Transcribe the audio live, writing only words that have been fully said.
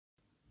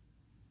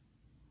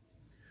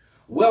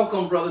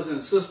Welcome, brothers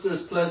and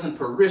sisters, pleasant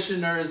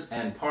parishioners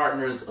and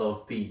partners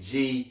of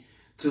PG,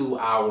 to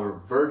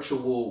our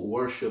virtual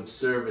worship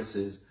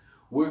services.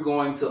 We're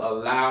going to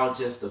allow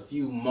just a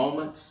few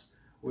moments.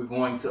 We're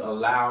going to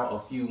allow a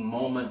few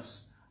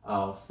moments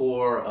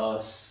for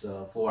us,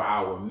 for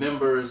our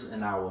members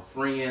and our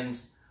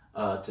friends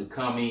to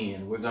come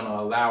in. We're going to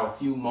allow a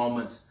few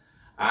moments.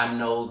 I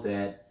know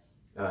that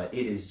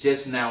it is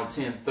just now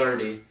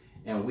 10:30,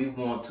 and we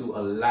want to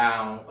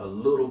allow a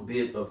little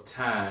bit of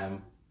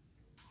time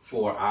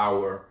for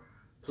our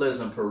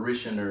pleasant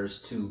parishioners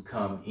to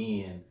come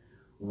in.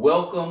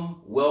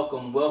 Welcome,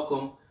 welcome,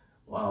 welcome.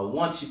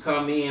 Once you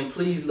come in,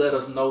 please let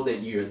us know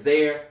that you're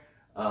there.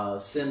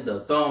 Send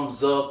a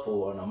thumbs up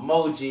or an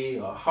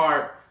emoji, a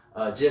heart,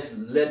 just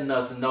letting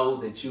us know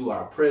that you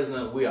are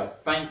present. We are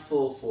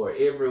thankful for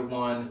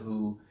everyone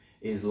who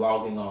is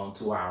logging on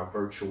to our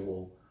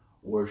virtual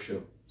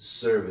worship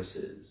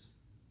services.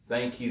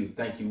 Thank you,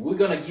 thank you. We're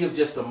going to give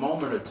just a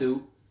moment or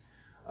two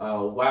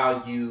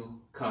while you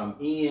come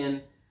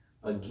in.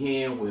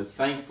 Again, we're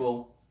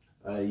thankful.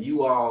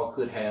 You all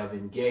could have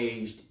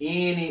engaged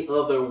any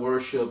other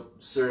worship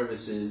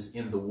services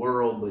in the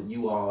world, but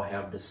you all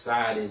have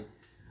decided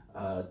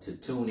to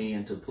tune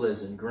in to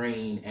Pleasant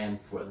Green,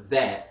 and for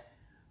that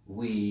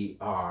we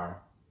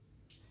are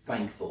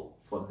thankful.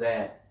 For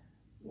that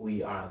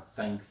we are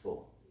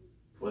thankful.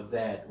 For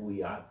that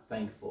we are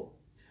thankful.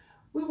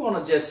 We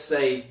want to just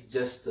say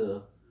just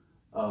a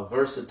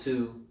verse or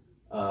two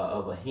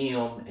of a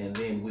hymn, and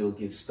then we'll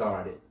get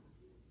started.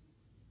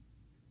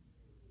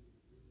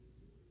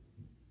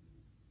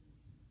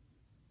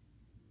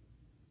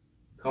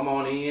 Come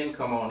on in,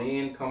 come on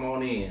in, come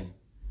on in.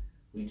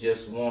 We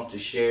just want to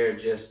share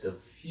just a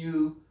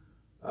few,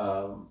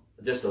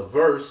 just a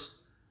verse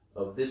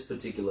of this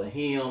particular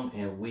hymn,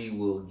 and we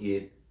will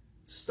get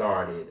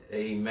started.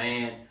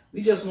 Amen.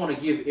 We just want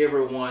to give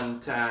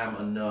everyone time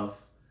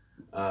enough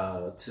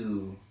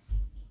to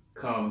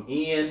come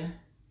in.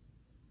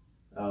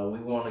 We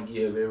want to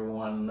give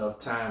everyone enough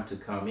time to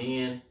come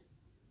in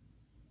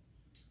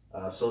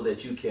so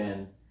that you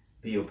can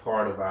be a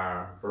part of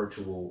our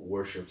virtual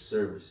worship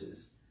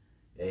services.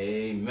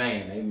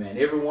 Amen. Amen.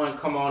 Everyone,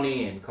 come on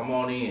in. Come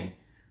on in.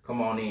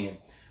 Come on in.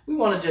 We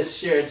want to just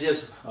share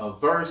just a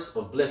verse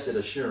of blessed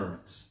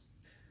assurance.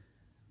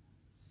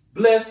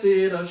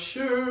 Blessed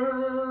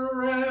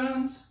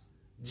assurance,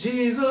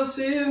 Jesus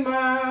is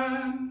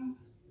mine.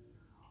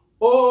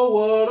 Oh,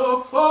 what a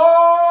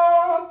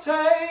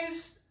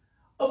foretaste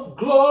of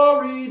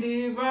glory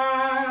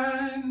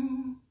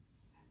divine,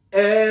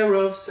 heir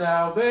of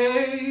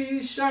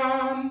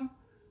salvation,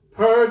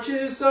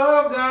 purchase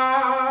of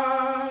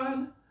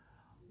God,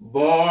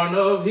 born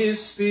of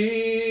his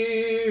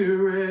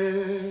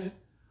Spirit,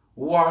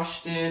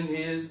 washed in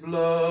his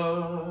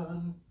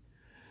blood.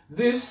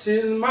 This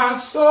is my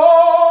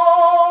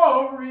story,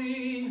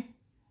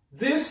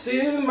 this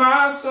is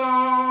my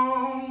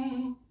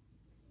song,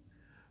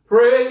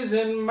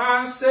 praising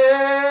my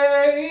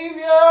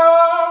Savior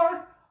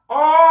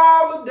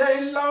all the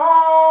day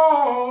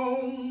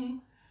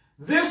long.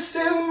 This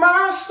is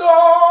my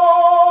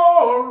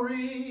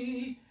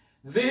story,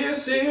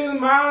 this is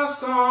my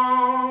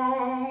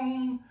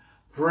song,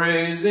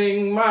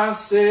 praising my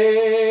Savior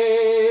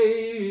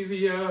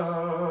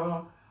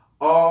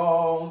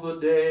all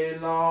the day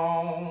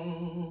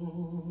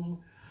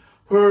long.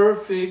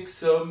 Perfect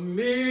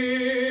submission,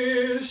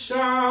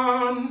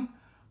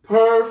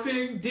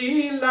 perfect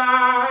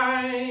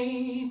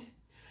delight,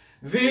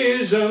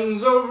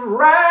 visions of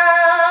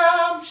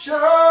rapture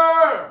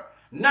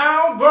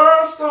now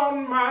burst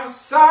on my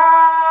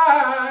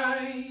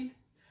sight.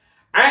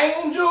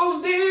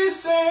 Angels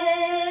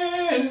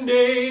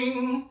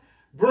descending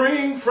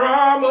bring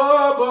from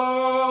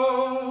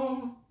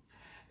above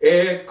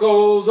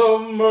echoes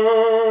of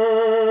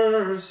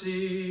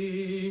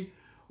mercy,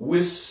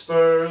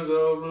 whispers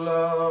of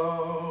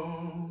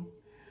love.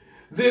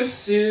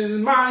 This is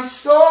my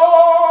story,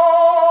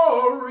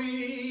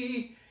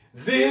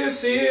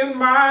 this is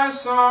my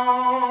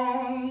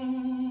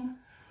song,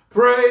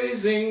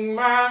 praising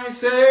my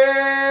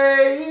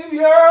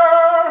Savior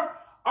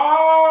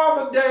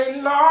all the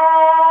day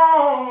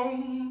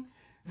long.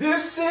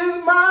 This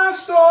is my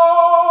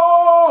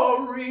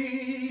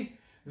story,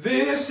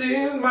 this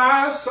is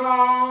my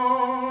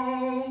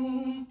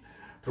song,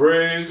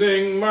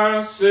 praising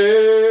my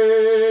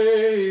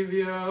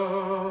Savior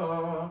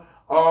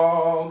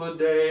all the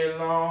day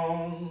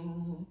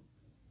long.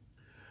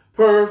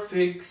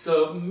 Perfect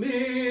submission,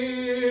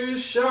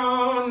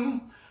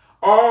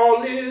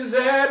 all is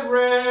at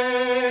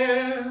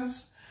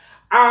rest.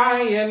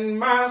 I and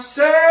my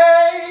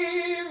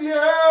Savior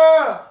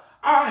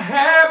are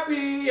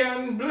happy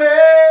and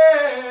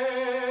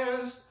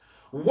blessed,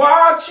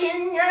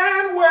 watching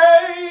and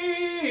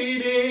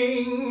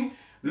waiting,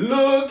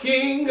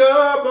 looking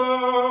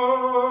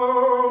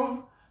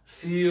above,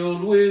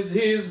 filled with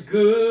his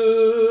goodness,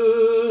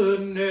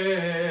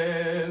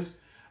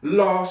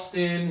 lost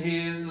in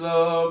his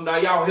love. Now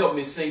y'all help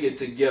me sing it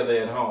together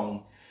at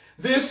home.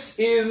 This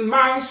is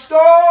my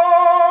story.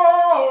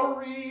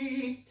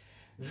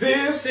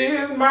 This This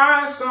is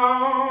my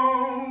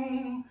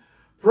song,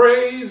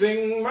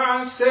 praising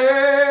my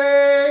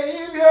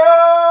Savior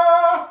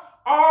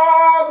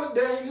all the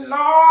day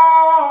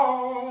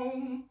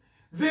long.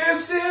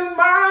 This is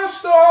my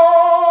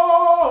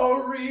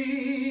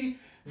story,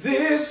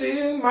 this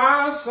is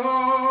my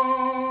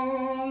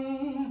song,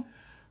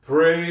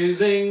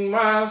 praising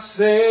my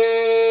Savior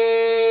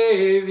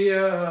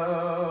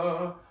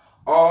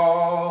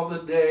all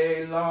the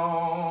day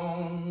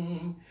long.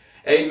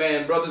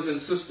 Amen. Brothers and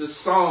sisters,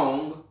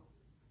 song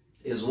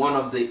is one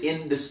of the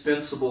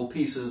indispensable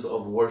pieces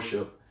of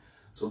worship.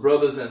 So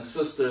brothers and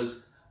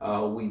sisters,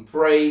 we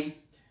pray,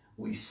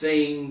 we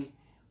sing,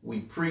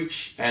 we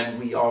preach, and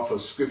we offer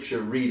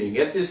scripture reading.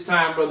 At this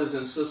time, brothers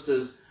and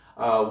sisters,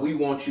 we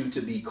want you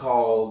to be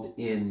called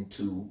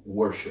into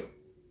worship.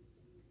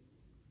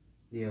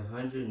 The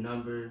 100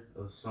 number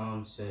of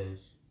Psalms says,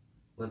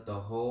 "Let the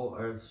whole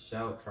earth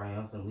shout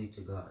triumphantly to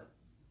God.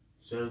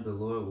 Serve the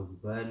Lord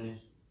with gladness.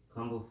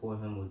 Come before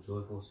him with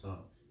joyful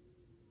songs.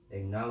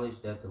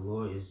 Acknowledge that the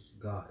Lord is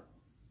God.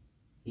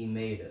 He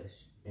made us,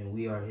 and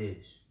we are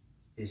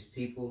his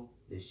people,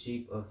 the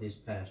sheep of his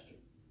pasture.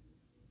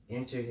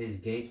 Enter his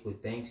gates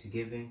with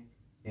thanksgiving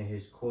and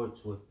his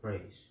courts with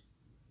praise.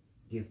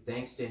 Give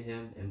thanks to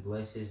him and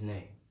bless his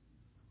name.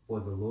 For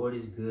the Lord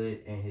is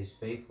good, and his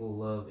faithful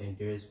love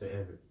endures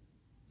forever,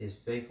 his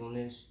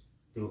faithfulness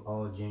through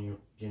all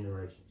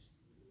generations."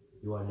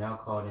 You are now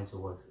called into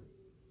worship.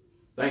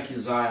 Thank you,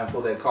 Zion,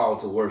 for that call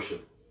to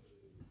worship.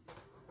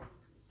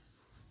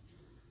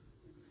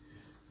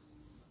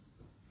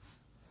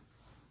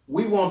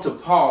 We want to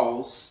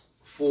pause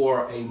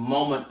for a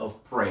moment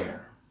of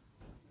prayer.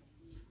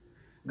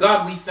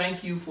 God, we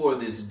thank you for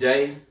this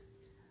day.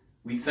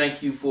 We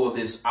thank you for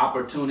this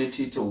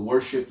opportunity to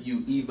worship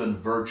you even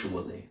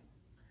virtually.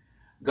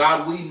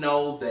 God, we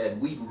know that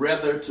we'd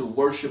rather to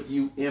worship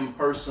you in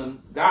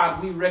person.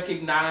 God, we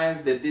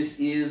recognize that this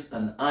is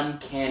an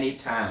uncanny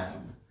time.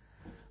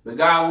 But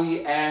God,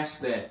 we ask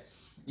that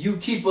you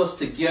keep us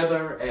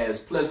together as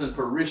pleasant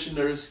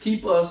parishioners.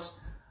 Keep us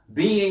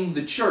being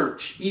the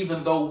church,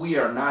 even though we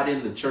are not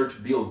in the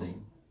church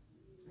building.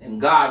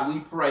 And God, we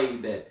pray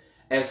that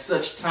at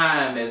such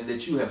time as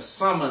that you have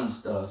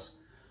summoned us,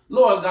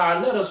 Lord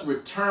God, let us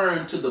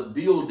return to the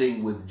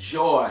building with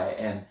joy.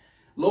 And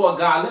Lord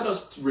God, let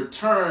us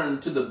return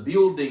to the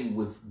building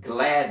with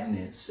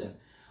gladness. And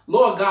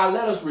Lord God,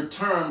 let us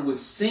return with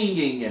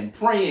singing and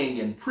praying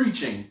and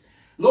preaching.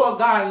 Lord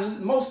God,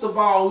 most of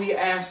all, we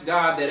ask,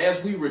 God, that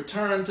as we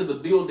return to the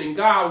building,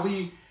 God,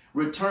 we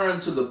return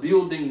to the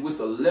building with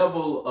a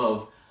level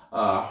of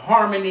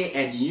harmony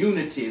and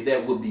unity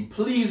that will be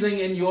pleasing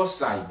in your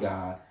sight,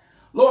 God.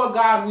 Lord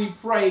God, we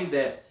pray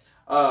that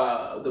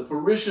the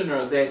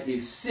parishioner that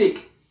is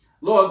sick,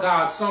 Lord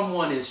God,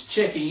 someone is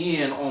checking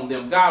in on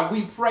them. God,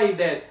 we pray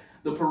that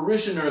the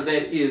parishioner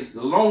that is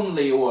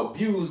lonely or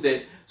abused,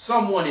 that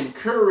someone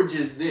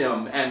encourages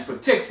them and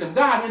protects them.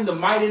 God, in the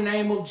mighty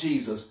name of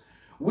Jesus,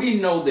 we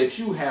know that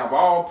you have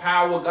all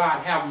power.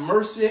 God, have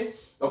mercy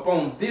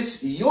upon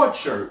this, your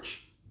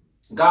church,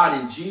 God,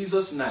 in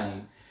Jesus'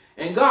 name.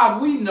 And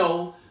God, we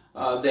know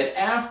that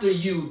after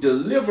you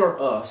deliver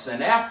us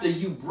and after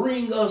you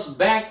bring us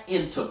back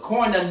into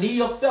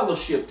koinonia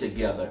fellowship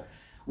together,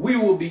 we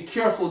will be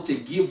careful to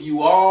give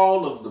you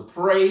all of the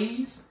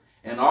praise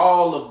and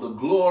all of the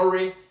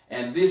glory.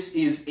 And this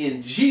is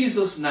in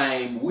Jesus'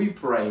 name we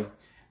pray.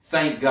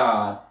 Thank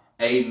God.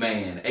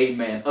 Amen.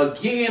 Amen.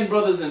 Again,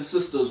 brothers and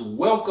sisters,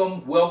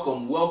 welcome,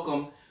 welcome,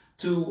 welcome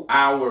to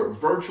our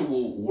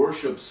virtual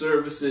worship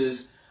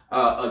services.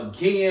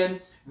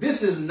 Again,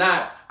 this is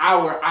not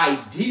our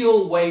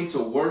ideal way to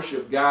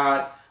worship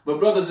God, but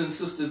brothers and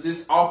sisters,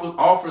 this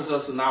offers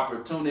us an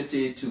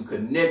opportunity to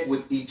connect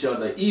with each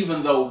other,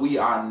 even though we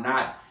are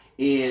not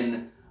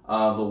in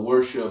the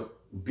worship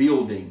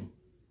building.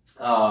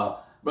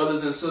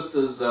 Brothers and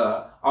sisters,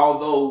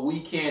 although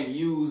we can't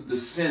use the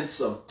sense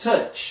of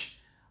touch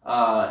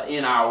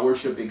in our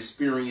worship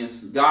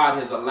experience, God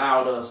has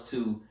allowed us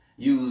to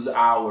use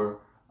our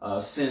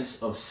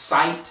sense of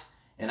sight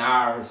and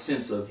our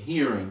sense of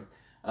hearing.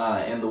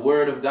 And the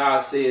word of God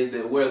says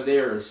that where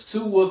there is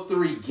 2 or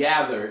 3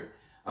 gathered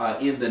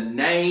in the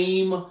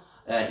name,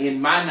 in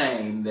my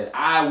name, that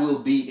I will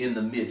be in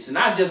the midst. And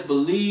I just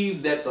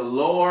believe that the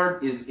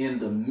Lord is in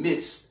the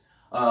midst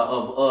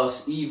of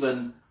us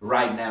even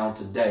right now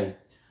today.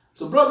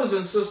 So brothers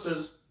and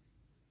sisters,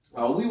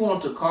 we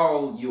want to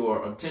call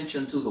your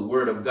attention to the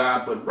Word of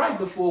God. But right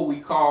before we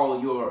call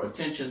your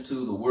attention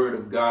to the Word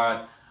of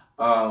God,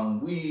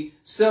 we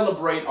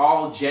celebrate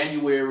all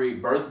January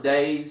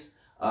birthdays.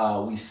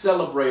 We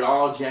celebrate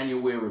all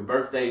January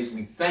birthdays.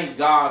 We thank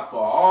God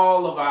for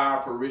all of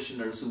our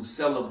parishioners who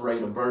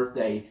celebrate a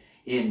birthday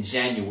in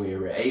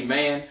January.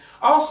 Amen.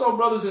 Also,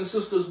 brothers and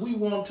sisters, we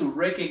want to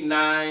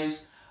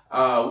recognize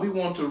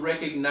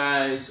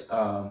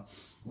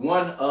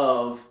one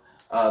of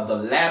the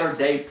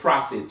latter-day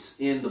prophets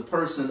in the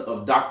person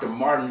of Dr.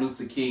 Martin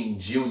Luther King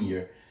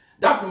Jr.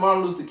 Dr.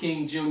 Martin Luther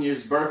King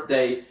Jr.'s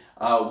birthday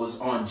was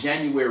on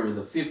January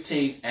the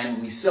 15th,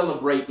 and we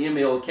celebrate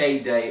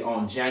MLK Day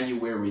on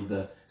January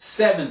the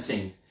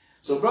 17th.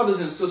 So brothers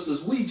and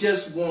sisters, we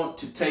just want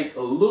to take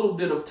a little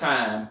bit of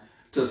time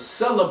to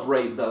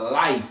celebrate the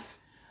life,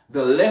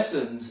 the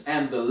lessons,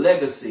 and the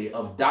legacy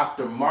of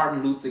Dr.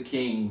 Martin Luther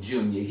King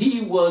Jr.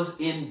 He was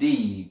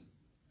indeed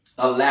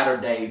a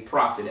latter-day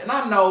prophet. And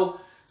I know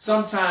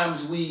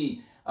sometimes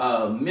we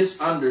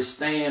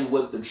misunderstand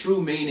what the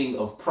true meaning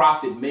of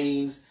prophet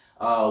means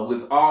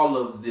with all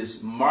of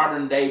this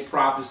modern-day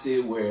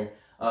prophecy where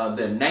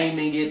they're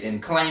naming it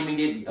and claiming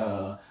it,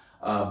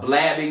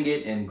 blabbing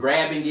it and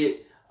grabbing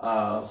it.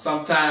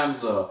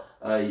 Sometimes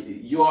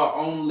your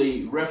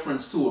only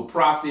reference to a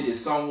prophet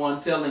is someone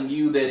telling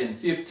you that in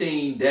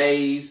 15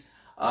 days,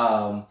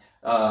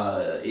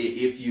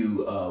 if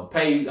you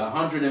pay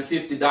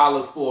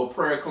 $150 for a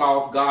prayer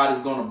cloth, God is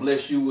going to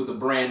bless you with a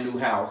brand new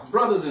house.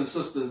 Brothers and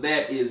sisters,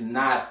 that is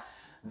not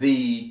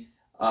the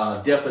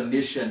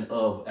definition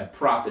of a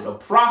prophet. A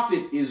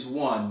prophet is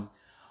one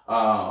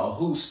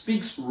who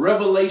speaks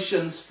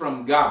revelations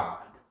from God,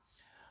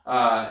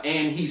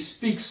 and he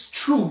speaks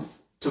truth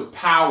to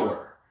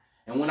power.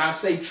 And when I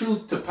say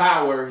truth to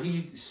power,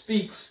 he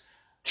speaks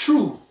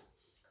truth,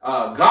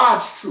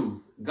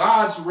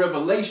 God's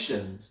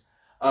revelations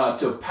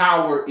to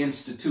power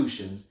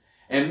institutions.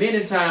 And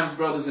many times,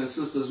 brothers and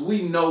sisters,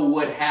 we know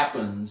what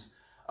happens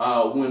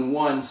when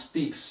one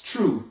speaks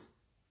truth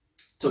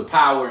to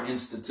power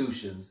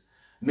institutions.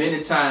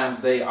 Many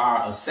times they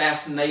are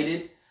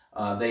assassinated,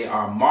 they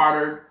are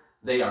martyred,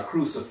 they are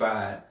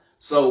crucified.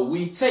 So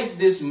we take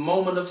this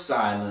moment of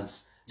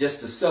silence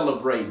just to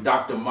celebrate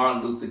Dr.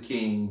 Martin Luther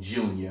King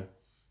Jr.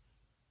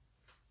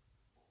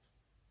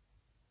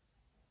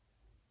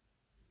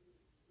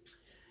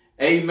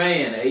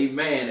 Amen,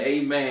 amen,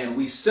 amen.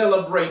 We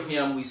celebrate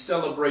him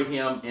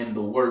in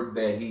the work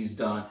that he's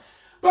done.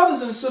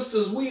 Brothers and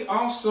sisters, we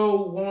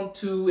also want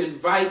to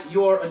invite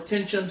your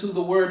attention to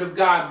the word of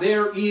God.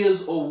 There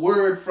is a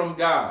word from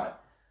God.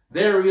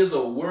 There is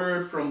a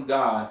word from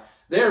God.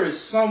 There is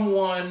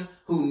someone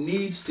who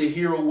needs to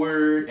hear a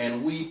word,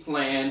 and we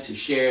plan to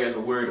share the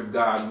word of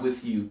God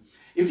with you.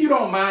 If you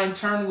don't mind,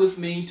 turn with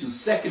me to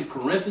 2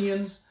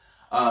 Corinthians,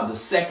 the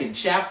 2nd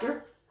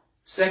chapter.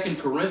 2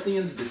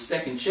 Corinthians, the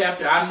 2nd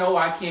chapter. I know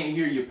I can't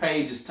hear your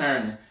pages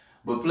turning,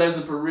 but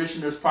pleasant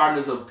parishioners,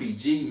 partners of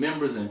PG,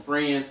 members and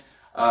friends,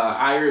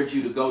 I urge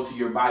you to go to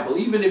your Bible.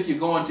 Even if you're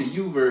going to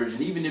YouVersion,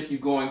 even if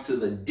you're going to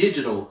the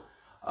digital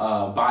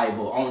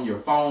Bible on your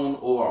phone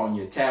or on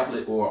your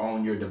tablet or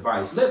on your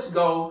device. Let's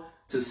go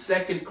to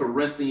 2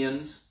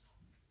 Corinthians.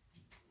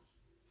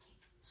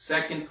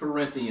 2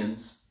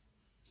 Corinthians.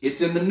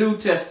 It's in the New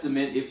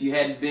Testament if you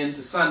hadn't been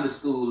to Sunday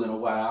school in a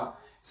while.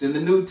 It's in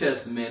the New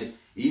Testament.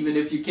 Even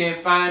if you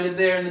can't find it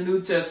there in the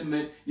New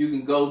Testament, you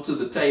can go to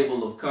the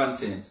table of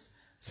contents.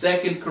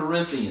 2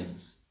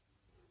 Corinthians.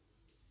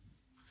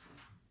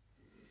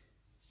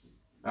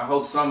 I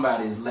hope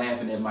somebody is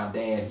laughing at my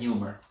dad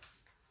humor.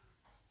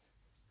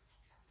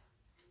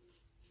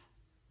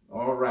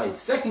 All right,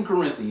 2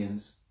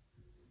 Corinthians.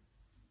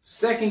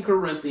 2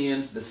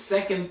 Corinthians, the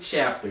 2nd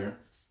chapter.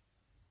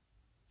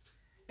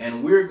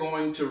 And we're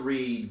going to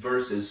read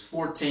verses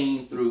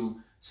 14 through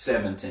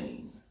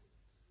 17.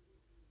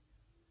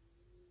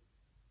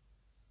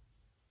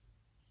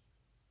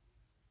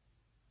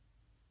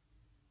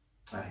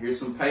 I hear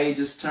some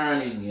pages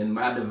turning in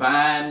my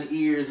divine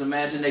ears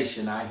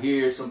imagination. I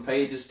hear some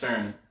pages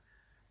turning.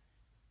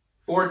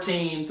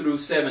 14 through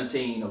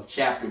 17 of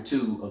chapter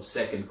 2 of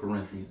 2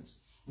 Corinthians.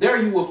 There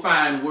you will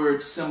find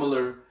words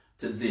similar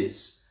to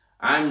this.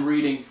 I'm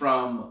reading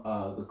from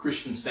the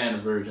Christian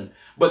Standard Version.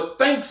 But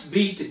thanks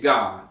be to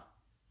God,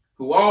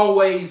 who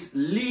always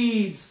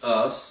leads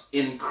us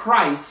in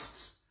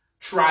Christ's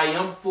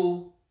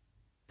triumphal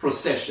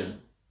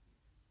procession,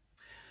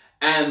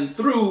 and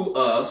through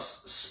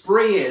us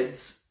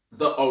spreads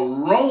the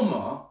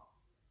aroma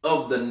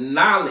of the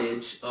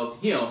knowledge of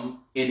him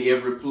in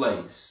every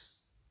place.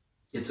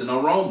 It's an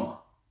aroma.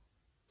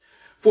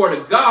 For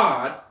to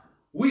God,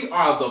 we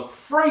are the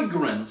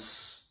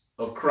fragrance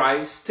of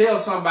Christ. Tell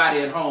somebody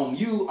at home,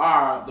 you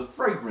are the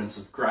fragrance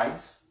of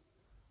Christ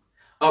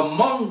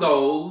among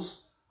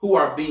those who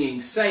are being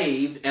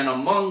saved and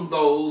among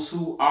those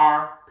who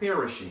are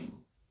perishing.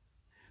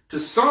 To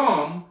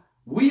some,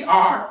 we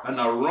are an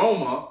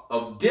aroma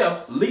of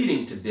death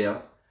leading to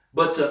death,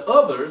 but to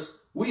others,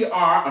 we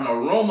are an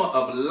aroma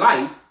of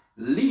life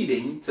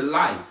leading to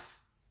life.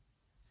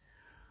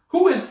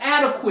 Who is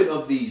adequate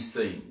of these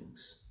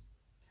things?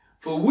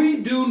 For we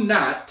do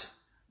not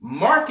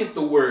market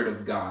the word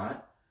of God,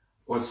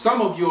 or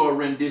some of your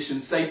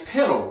renditions say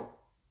peddle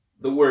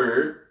the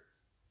word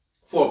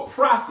for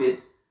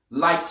profit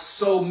like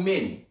so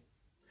many.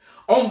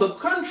 On the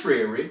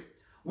contrary,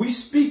 we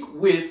speak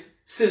with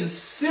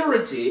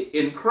sincerity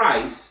in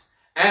Christ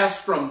as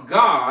from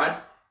God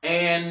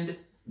and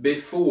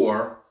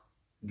before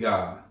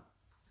God.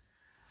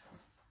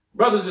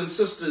 Brothers and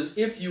sisters,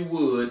 if you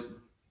would,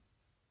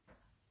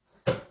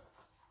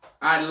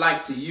 I'd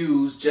like to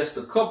use just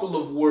a couple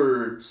of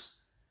words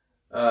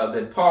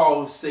that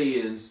Paul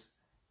says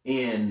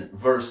in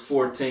verse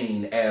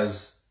 14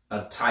 as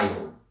a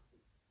title: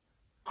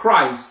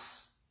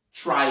 Christ's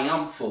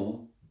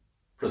Triumphal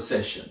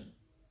Procession.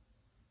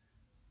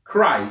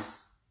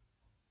 Christ's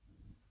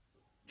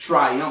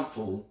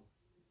Triumphal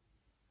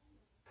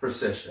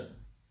Procession.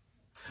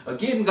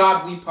 Again,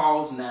 God, we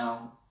pause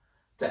now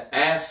to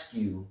ask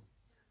you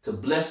to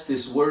bless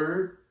this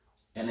word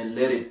and then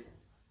let it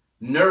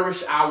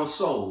nourish our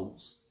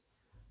souls.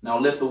 Now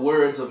let the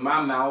words of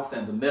my mouth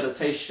and the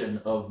meditation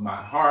of my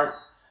heart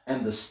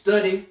and the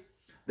study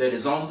that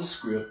is on the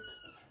script,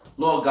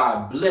 Lord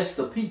God, bless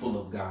the people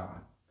of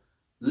God.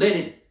 Let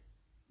it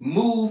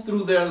move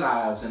through their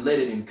lives and let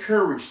it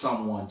encourage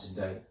someone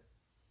today.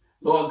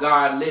 Lord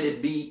God, let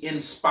it be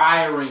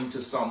inspiring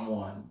to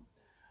someone.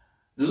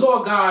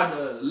 Lord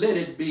God, let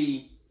it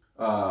be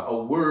a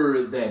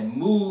word that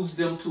moves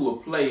them to a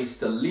place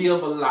to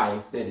live a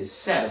life that is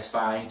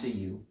satisfying to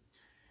you.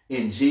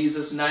 In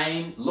Jesus'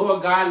 name,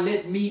 Lord God,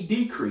 let me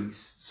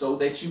decrease so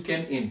that you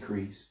can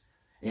increase.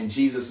 In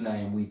Jesus'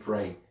 name we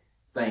pray.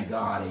 Thank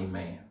God.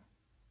 Amen.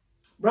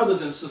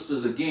 Brothers and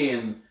sisters,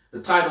 again,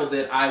 the title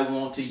that I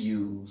want to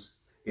use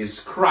is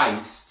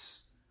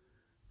Christ's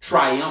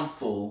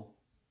Triumphal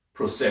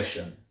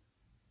Procession.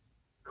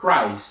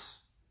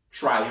 Christ's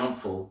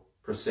Triumphal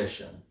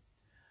Procession.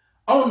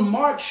 On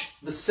March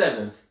the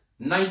 7th,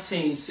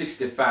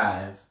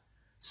 1965,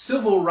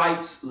 civil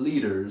rights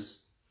leaders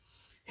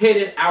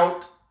headed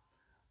out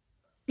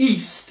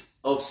east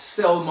of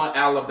Selma,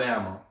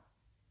 Alabama,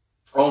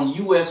 on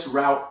U.S.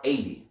 Route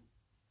 80.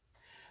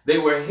 They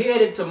were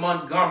headed to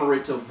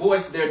Montgomery to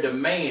voice their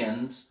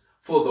demands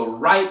for the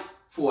right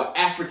for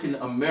African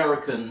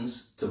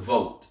Americans to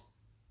vote.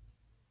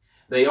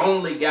 They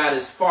only got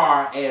as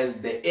far as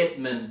the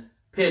Edmund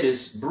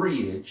Pettus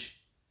Bridge,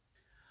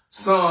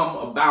 some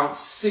about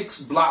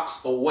 6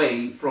 blocks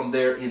away from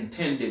their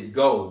intended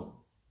goal,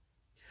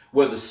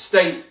 where the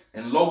state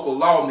and local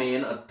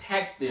lawmen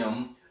attacked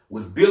them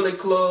with billy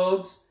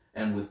clubs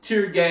and with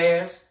tear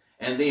gas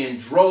and then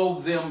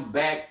drove them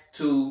back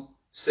to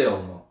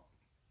Selma.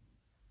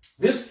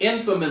 This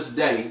infamous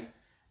day,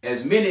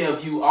 as many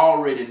of you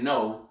already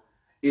know,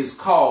 is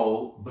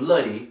called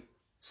Bloody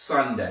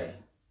Sunday.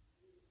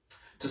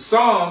 To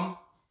some,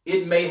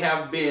 it may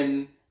have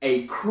been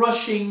a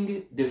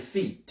crushing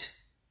defeat.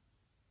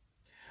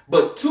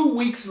 But 2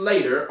 weeks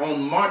later,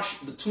 on March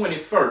the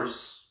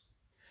 21st,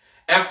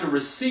 after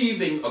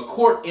receiving a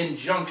court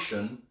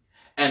injunction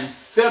and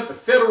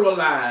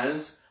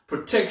federalized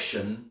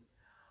protection,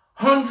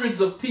 hundreds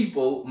of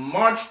people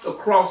marched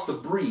across the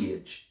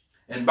bridge.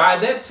 And by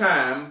that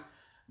time,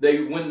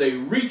 when they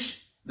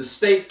reached the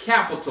state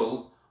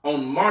capitol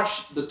on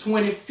March the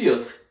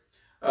 25th,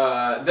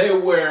 they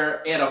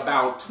were at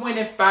about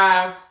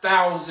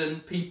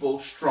 25,000 people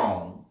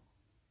strong.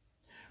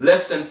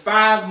 Less than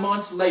 5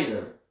 months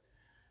later,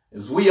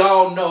 as we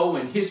all know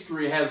and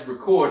history has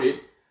recorded,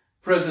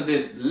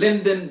 President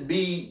Lyndon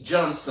B.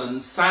 Johnson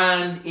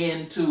signed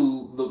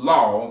into the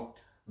law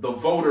the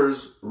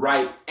Voters'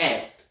 Right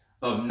Act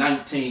of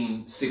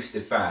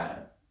 1965.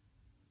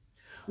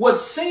 What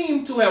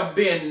seemed to have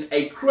been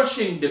a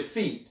crushing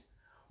defeat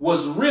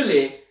was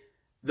really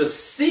the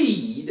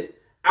seed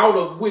out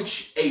of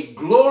which a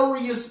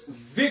glorious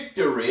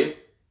victory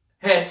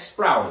had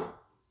sprouted.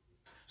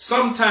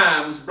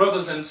 Sometimes,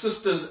 brothers and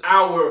sisters,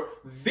 our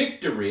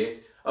victory,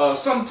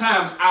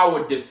 sometimes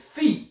our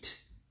defeat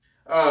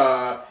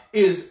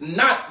is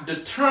not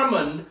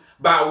determined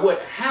by what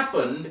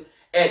happened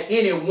at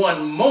any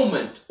one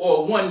moment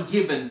or one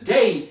given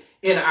day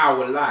in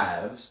our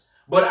lives,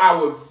 but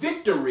our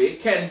victory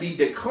can be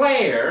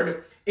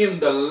declared in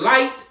the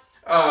light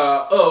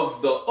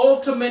of the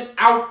ultimate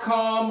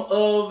outcome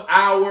of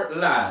our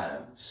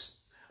lives.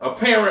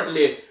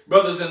 Apparently,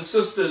 brothers and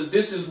sisters,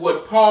 this is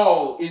what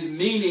Paul is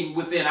meaning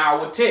within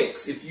our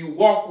text. If you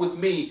walk with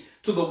me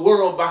to the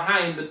world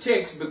behind the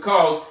text,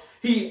 because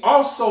he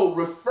also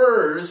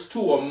refers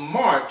to a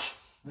march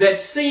that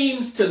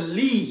seems to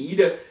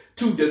lead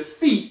to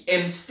defeat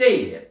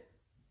instead.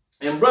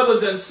 And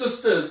brothers and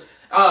sisters,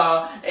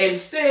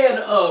 instead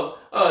of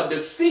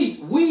defeat,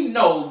 we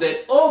know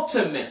that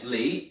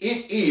ultimately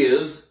it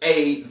is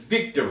a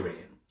victory.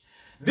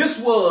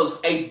 This was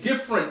a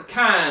different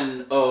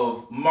kind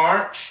of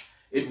march.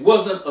 It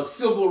wasn't a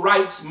civil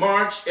rights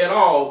march at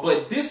all,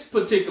 but this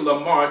particular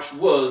march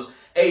was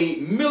a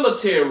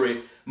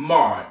military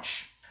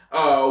march.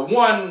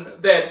 One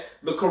that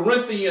the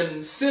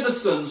Corinthian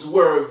citizens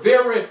were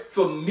very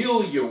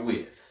familiar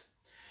with.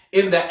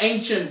 In the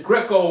ancient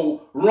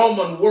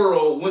Greco-Roman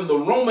world, when the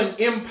Roman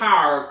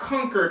Empire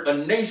conquered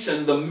a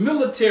nation, the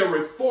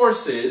military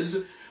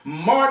forces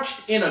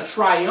marched in a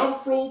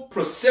triumphal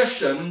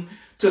procession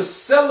to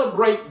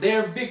celebrate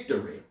their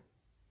victory.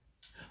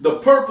 The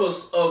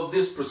purpose of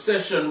this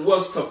procession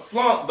was to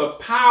flaunt the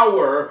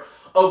power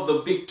of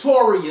the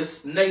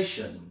victorious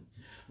nation.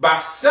 By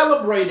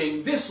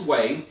celebrating this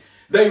way,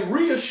 they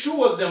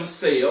reassured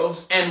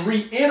themselves and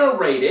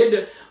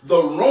reiterated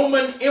the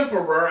Roman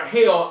emperor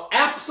held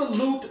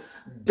absolute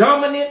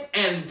dominant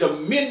and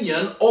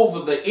dominion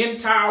over the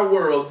entire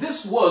world.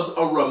 This was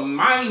a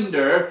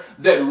reminder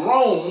that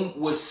Rome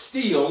was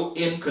still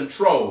in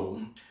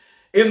control.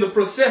 In the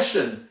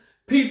procession,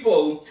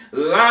 people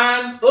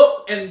lined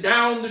up and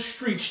down the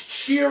streets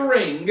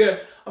cheering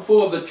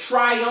for the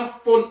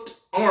triumphant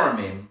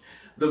army.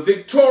 The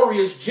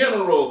victorious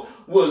general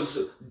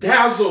was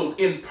dazzled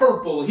in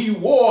purple. He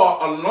wore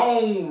a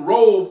long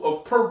robe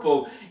of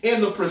purple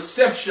in the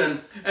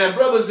procession. And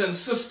brothers and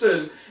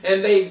sisters,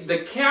 and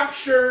the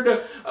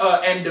captured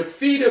and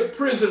defeated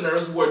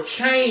prisoners were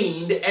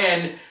chained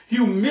and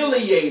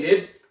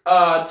humiliated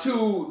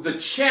to the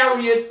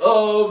chariot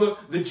of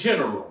the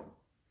general.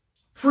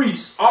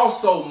 Priests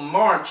also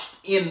marched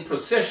in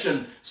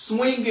procession,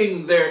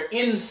 swinging their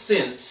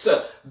incense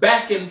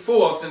back and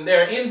forth in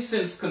their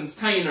incense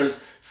containers,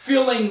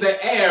 filling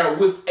the air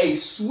with a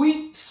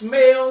sweet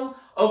smell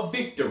of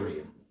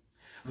victory.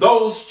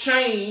 Those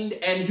chained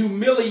and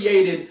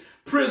humiliated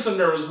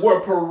prisoners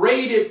were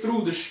paraded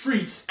through the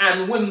streets,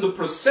 and when the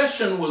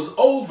procession was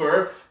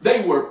over,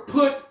 they were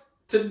put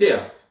to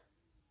death.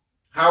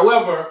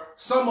 However,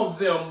 some of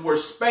them were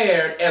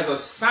spared as a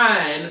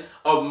sign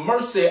of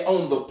mercy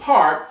on the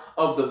part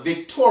of the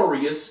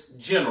victorious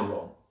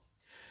general.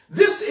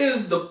 This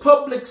is the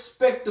public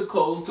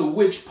spectacle to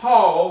which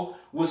Paul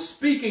was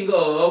speaking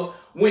of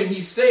when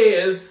he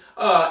says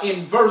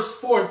in verse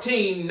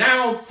 14,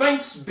 "Now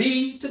thanks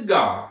be to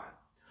God,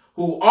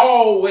 who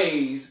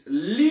always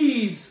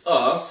leads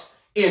us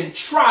in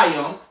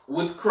triumph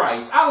with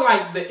Christ." I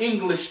like the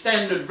English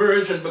Standard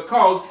Version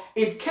because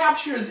it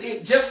captures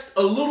it just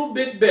a little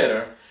bit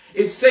better.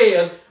 It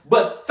says,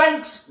 "But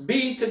thanks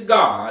be to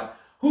God,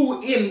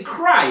 who in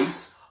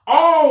Christ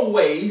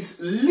always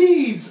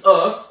leads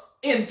us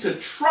into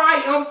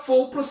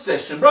triumphal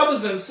procession."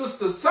 Brothers and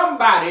sisters,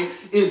 somebody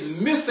is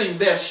missing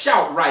their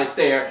shout right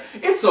there.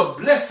 It's a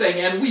blessing,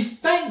 and we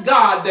thank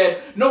God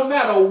that no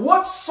matter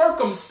what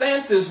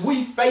circumstances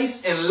we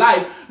face in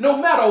life, no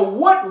matter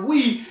what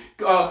we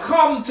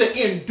come to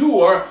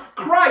endure,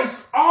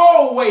 Christ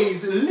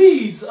always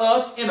leads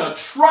us in a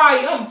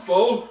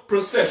triumphal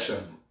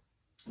procession.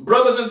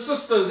 Brothers and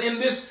sisters, in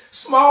this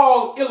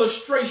small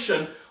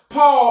illustration,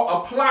 Paul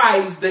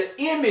applies the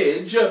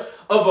image of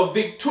a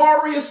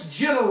victorious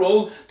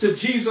general to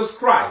Jesus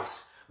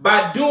Christ.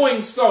 By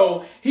doing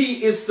so,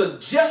 he is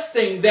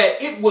suggesting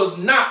that it was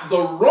not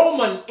the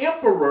Roman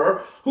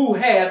emperor who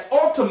had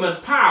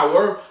ultimate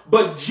power,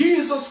 but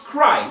Jesus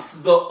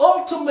Christ, the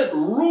ultimate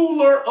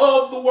ruler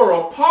of the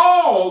world.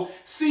 Paul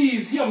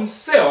sees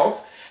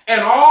himself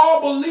and all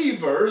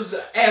believers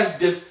as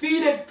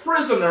defeated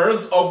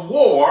prisoners of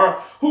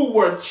war who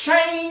were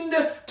chained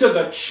to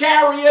the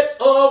chariot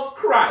of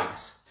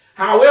Christ.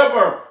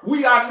 However,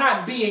 we are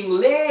not being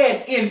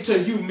led into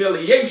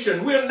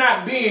humiliation. We're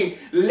not being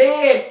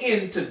led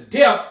into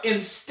death.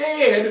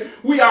 Instead,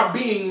 we are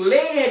being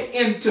led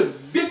into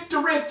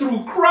victory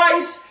through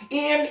Christ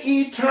in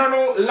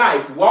eternal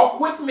life. Walk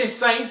with me,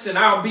 saints, and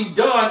I'll be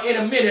done in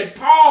a minute.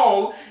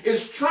 Paul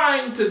is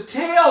trying to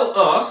tell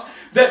us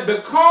that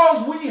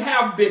because we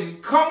have been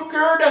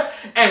conquered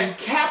and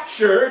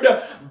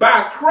captured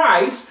by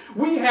Christ,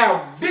 we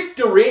have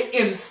victory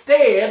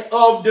instead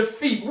of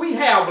defeat. We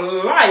have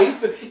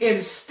life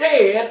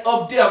instead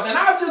of death. And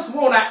I just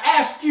want to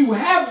ask you,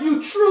 have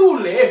you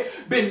truly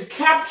been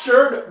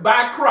captured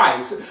by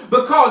Christ?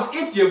 Because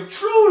if you've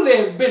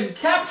truly been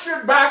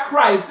captured by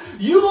Christ,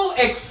 you'll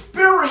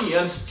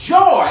experience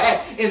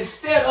joy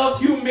instead of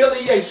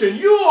humiliation.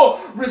 You'll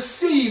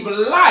receive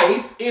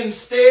life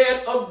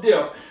instead of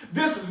death.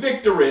 This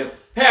victory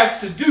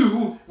has to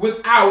do with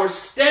our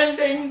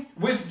standing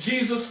with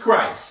Jesus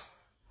Christ.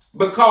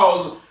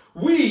 Because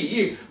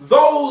we,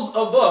 those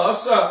of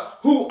us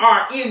who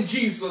are in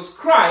Jesus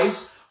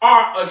Christ,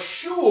 are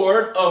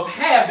assured of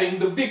having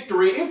the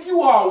victory. If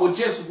you all would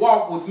just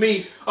walk with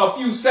me a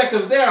few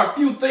seconds, there are a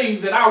few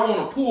things that I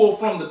want to pull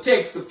from the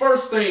text. The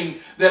first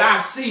thing that I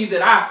see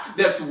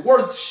that's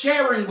worth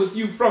sharing with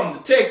you from the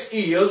text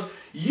is,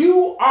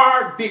 you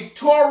are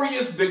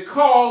victorious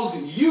because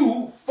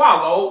you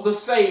follow the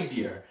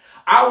Savior.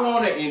 I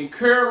want to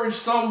encourage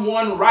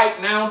someone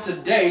right now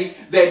today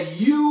that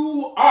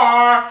you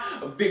are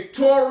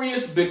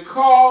victorious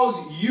because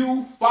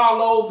you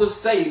follow the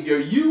Savior.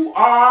 You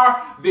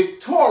are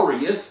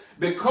victorious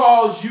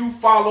because you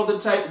follow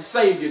the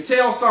Savior.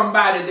 Tell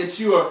somebody that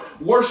you are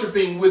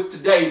worshiping with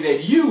today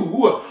that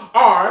you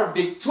are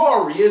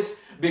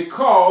victorious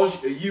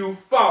because you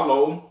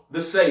follow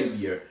the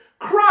Savior.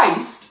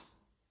 Christ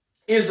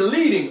is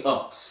leading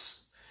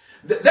us.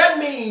 That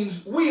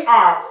means we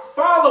are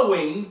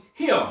following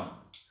him.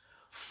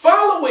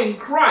 Following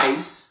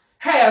Christ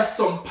has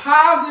some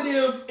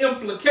positive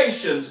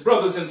implications,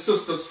 brothers and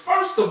sisters.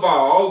 First of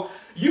all,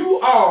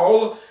 you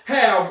all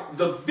have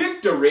the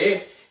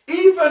victory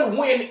even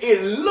when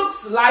it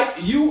looks like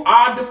you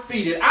are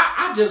defeated.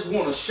 I just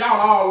want to shout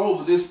all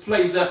over this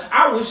place.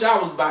 I wish I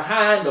was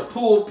behind the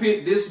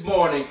pulpit this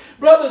morning.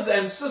 Brothers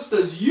and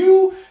sisters,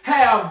 you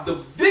have the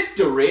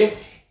victory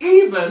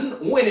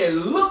even when it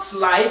looks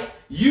like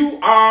you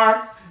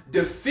are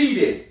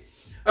defeated.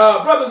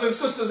 Brothers and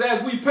sisters,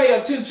 as we pay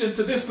attention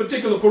to this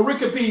particular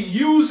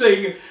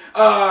pericope,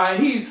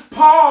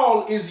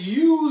 Paul is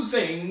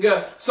using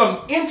an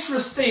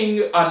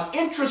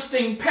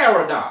interesting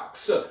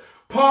paradox.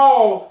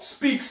 Paul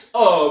speaks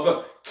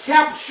of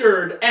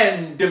captured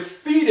and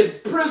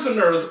defeated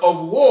prisoners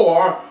of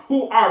war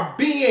who are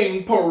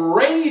being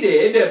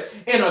paraded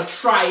in a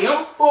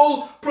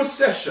triumphal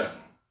procession.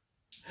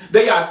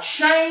 They are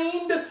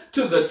chained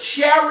to the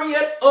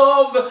chariot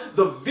of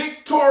the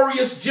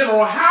victorious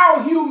general.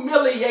 How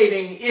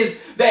humiliating is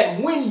that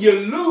when you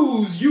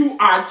lose, you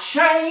are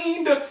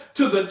chained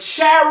to the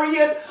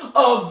chariot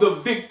of the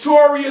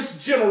victorious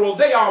general.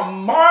 They are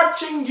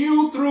marching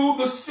you through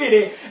the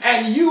city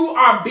and you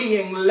are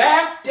being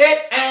laughed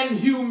at and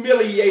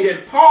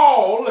humiliated.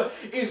 Paul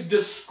is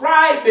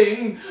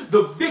describing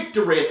the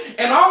victory.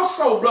 And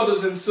also,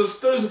 brothers and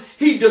sisters,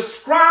 he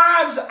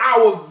describes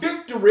our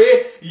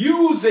victory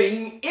using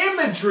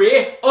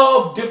imagery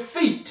of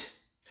defeat.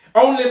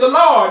 Only the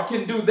Lord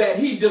can do that.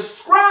 He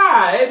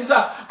describes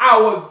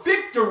our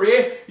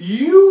victory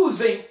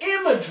using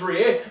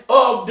imagery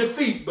of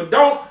defeat. But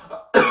don't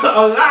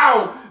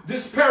allow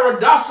this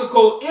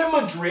paradoxical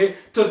imagery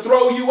to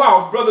throw you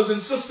off, brothers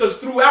and sisters.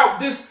 Throughout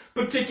this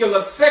particular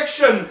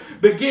section,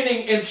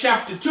 beginning in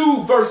chapter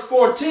 2, verse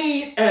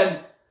 14, and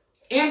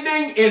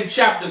ending in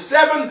chapter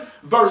 7,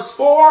 verse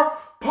 4,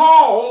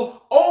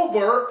 Paul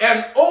over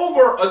and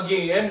over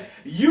again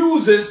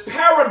uses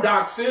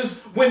paradoxes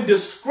when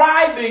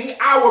describing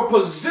our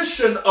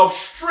position of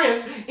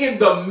strength in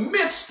the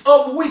midst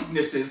of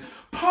weaknesses.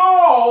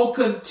 Paul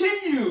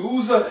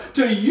continues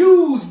to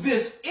use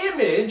this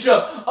image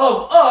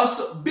of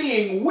us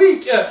being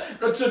weak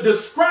to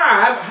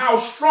describe how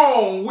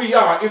strong we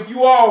are. If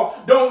you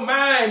all don't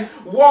mind,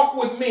 walk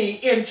with me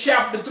in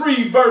chapter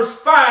 3, verse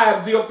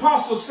 5. The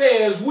apostle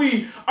says,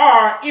 we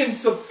are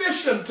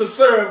insufficient to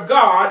serve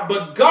God,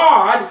 but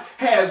God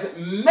has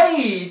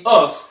made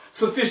us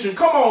sufficient.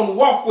 Come on,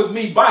 walk with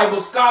me, Bible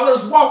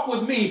scholars. Walk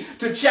with me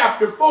to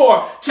chapter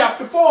 4.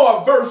 Chapter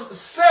 4, verse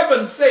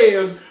 7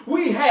 says,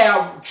 we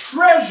have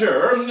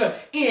treasure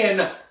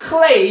in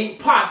clay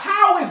pots.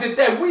 How is it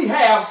that we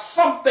have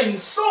something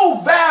so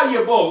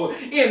valuable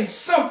in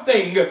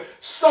something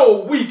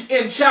so weak?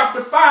 In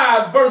chapter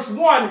 5, verse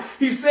 1,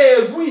 he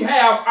says, we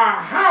have a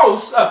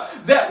house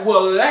that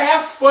will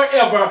last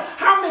forever.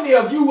 How many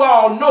of you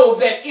all know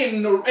that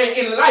in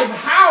life,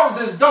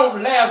 houses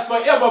don't last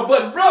forever?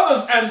 But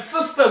brothers and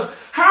sisters,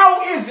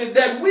 how is it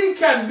that we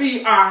can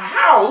be a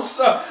house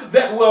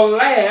that will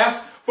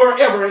last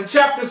forever? In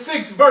chapter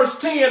 6, verse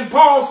 10,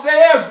 Paul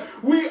says,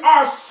 we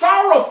are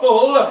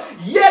sorrowful,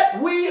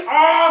 yet we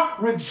are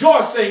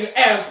rejoicing,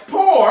 as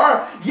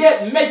poor,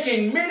 yet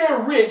making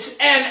many rich,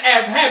 and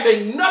as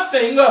having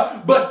nothing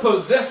but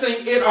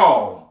possessing it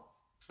all.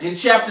 In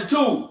chapter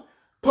 2,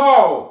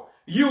 Paul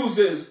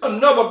uses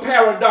another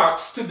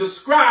paradox to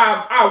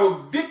describe our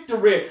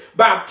victory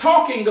by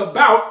talking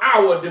about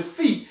our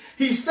defeat.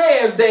 He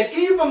says that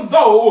even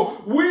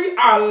though we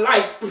are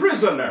like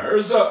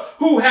prisoners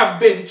who have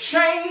been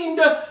chained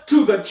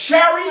to the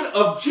chariot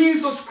of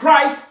Jesus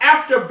Christ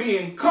after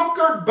being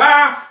conquered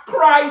by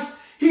Christ,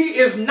 he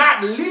is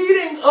not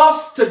leading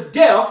us to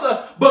death,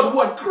 but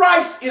what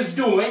Christ is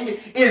doing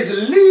is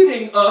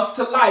leading us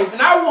to life.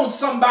 And I want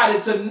somebody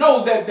to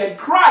know that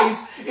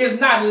Christ is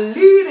not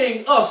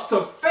leading us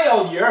to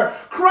failure.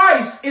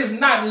 Christ is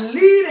not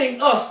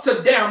leading us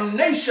to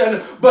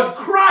damnation, but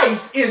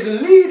Christ is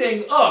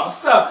leading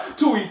us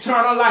to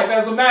eternal life.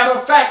 As a matter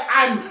of fact,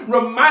 I'm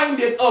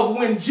reminded of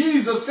when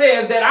Jesus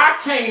said that I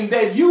came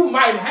that you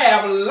might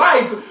have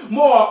life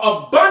more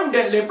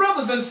abundantly.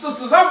 Brothers and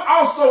sisters, I'm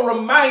also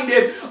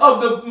reminded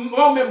of the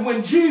moment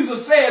when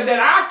Jesus said that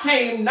I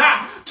came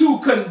not to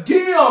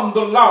condemn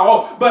the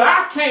law, but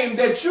I came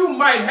that you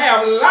might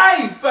have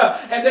life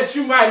and that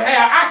you might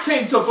have, I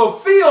came to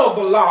fulfill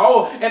the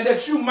law and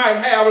that you might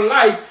have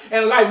life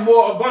and life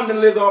more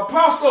abundantly. The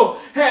apostle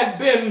had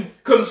been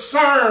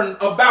concerned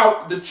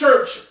about the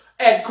church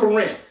at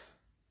Corinth.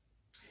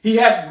 He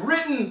had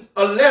written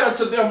a letter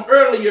to them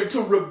earlier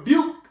to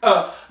rebuke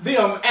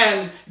them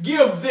and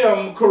give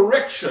them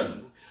correction.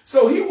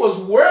 So he was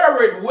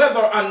worried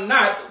whether or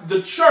not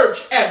the church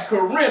at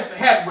Corinth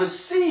had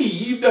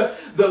received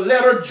the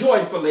letter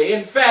joyfully.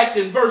 In fact,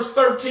 in verse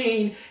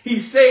 13, he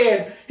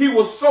said he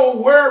was so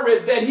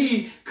worried that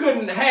he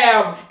couldn't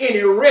have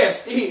any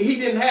rest. He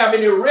didn't have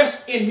any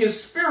rest in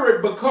his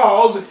spirit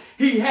because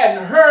he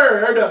hadn't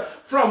heard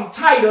from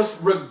Titus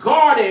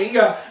regarding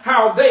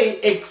how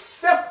they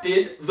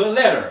accepted the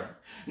letter.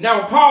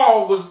 Now,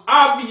 Paul was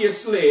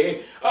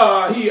obviously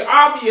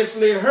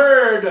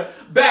heard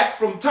back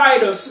from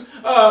Titus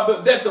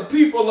that the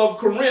people of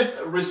Corinth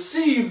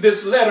received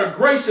this letter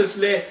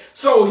graciously.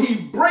 So he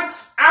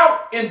breaks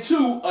out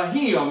into a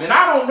hymn. And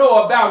I don't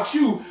know about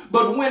you,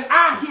 but when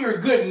I hear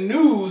good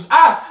news,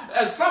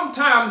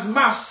 sometimes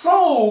my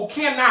soul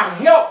cannot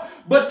help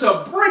but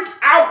to break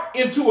out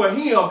into a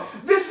hymn.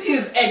 This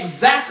is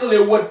exactly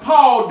what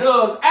Paul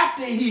does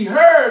after he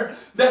heard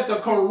that the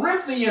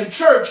Corinthian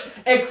church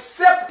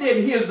accepted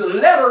his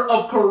letter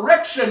of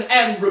correction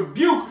and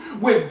rebuke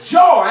with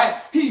joy.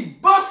 He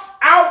busts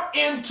out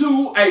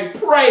into a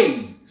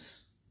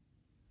praise.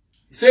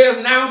 He says,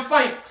 "Now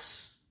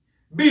thanks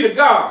be to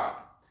God,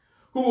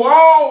 who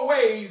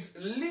always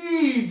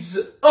leads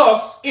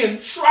us in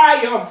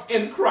triumph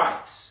in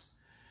Christ."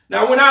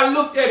 Now, when I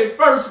looked at it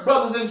first,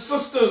 brothers and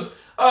sisters,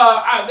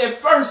 at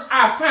first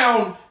I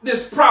found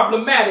this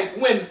problematic.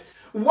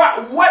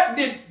 What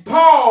did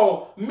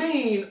Paul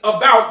mean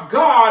about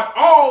God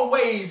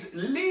always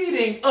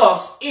leading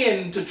us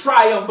into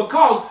triumph?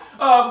 Because,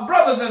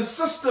 brothers and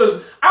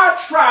sisters, I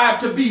try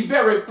to be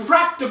very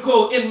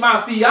practical in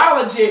my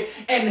theology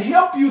and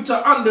help you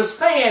to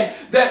understand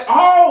that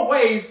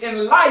always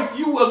in life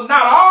you will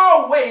not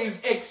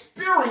always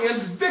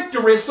experience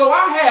victory. So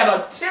I had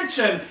a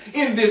tension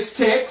in this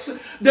text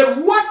that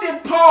what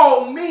did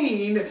Paul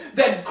mean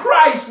that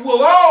Christ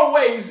will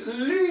always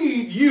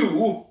lead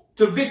you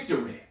to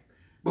victory?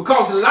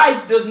 Because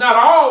life does not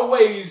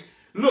always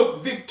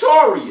look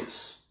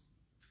victorious.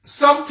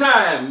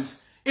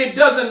 Sometimes it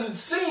doesn't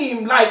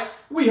seem like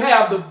we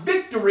have the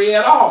victory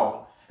at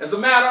all. As a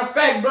matter of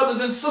fact, brothers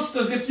and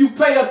sisters, if you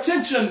pay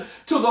attention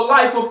to the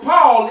life of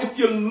Paul, if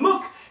you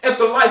look at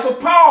the life of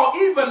Paul,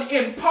 even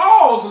in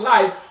Paul's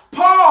life,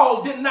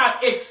 Paul did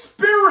not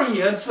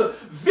experience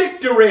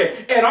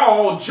victory at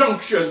all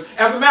junctures.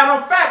 As a matter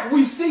of fact,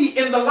 we see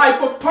in the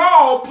life of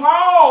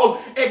Paul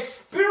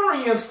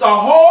experienced a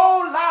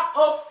whole lot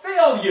of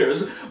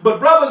failures. But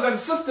brothers and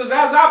sisters,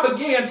 as I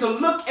began to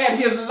look at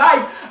his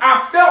life,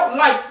 I felt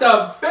like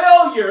the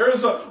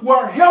failures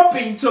were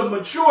helping to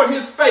mature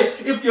his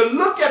faith. If you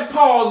look at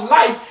Paul's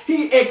life,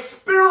 he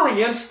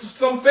experienced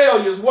some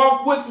failures.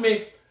 Walk with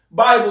me,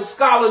 Bible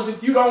scholars,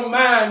 if you don't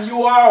mind.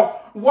 You all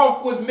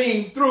walk with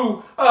me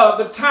through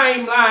the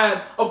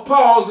timeline of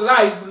Paul's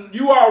life.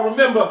 You all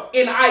remember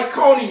in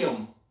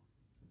Iconium,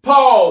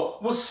 Paul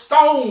was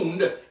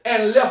stoned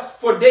and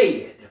left for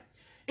dead.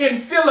 In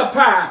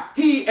Philippi,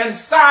 he and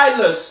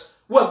Silas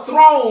were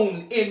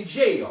thrown in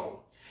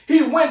jail.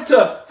 He went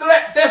to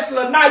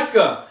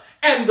Thessalonica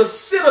and the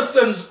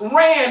citizens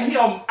ran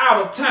him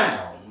out of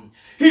town.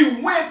 He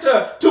went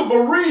to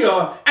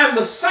Berea and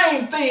the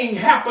same thing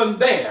happened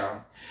there.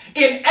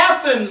 In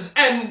Athens,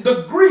 and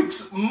the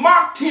Greeks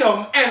mocked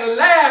him and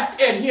laughed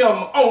at him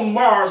on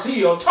Mars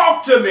Hill.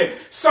 Talk to me,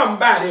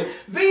 somebody.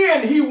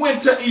 Then he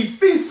went to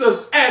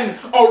Ephesus and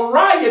a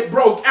riot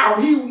broke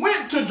out. He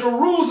went to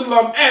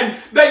Jerusalem and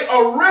they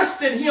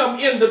arrested him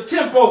in the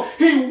temple.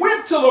 He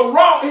went to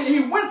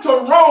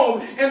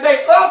Rome and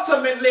they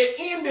ultimately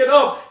ended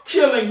up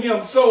killing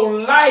him. So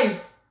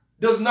life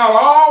does not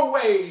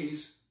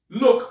always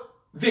look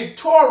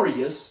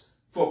victorious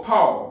for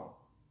Paul.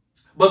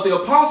 But the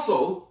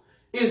apostle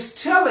is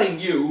telling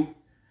you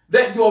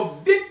that your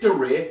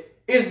victory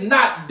is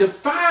not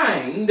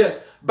defined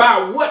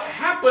by what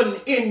happened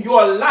in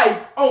your life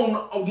on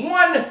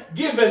one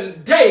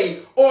given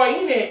day or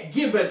any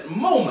given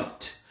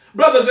moment.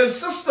 Brothers and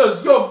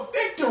sisters, your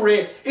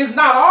victory is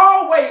not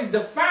always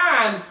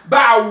defined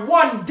by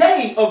one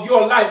day of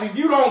your life. If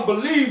you don't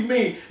believe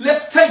me,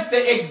 let's take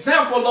the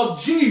example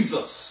of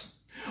Jesus.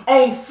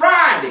 On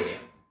Friday,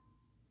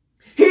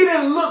 he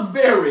didn't look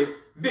very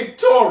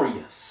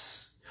victorious.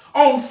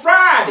 On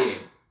Friday,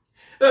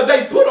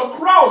 they put a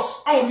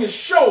cross on his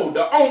shoulder.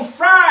 On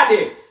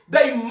Friday,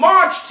 they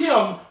marched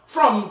him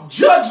from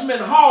Judgment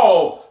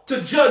Hall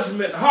to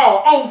Judgment Hall.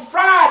 On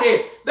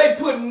Friday, they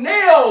put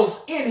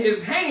nails in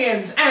his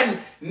hands and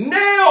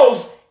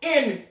nails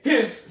in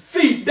his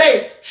feet.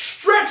 They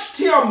stretched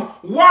him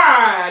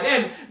wide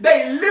and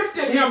they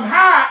lifted him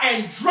high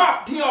and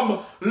dropped him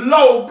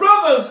low.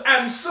 Brothers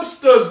and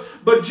sisters,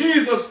 but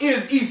Jesus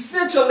is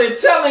essentially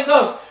telling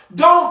us,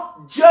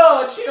 don't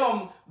judge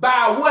him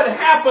by what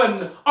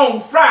happened on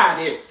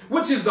Friday,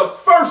 which is the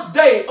first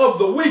day of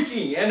the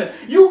weekend.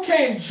 You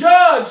can't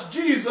judge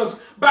Jesus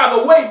by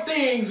the way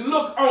things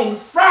look on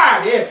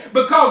Friday,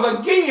 because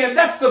again,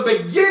 that's the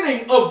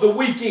beginning of the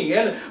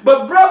weekend.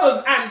 But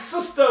brothers and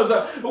sisters,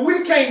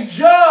 we can't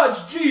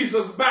judge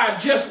Jesus by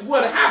just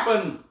what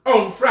happened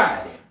on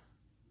Friday.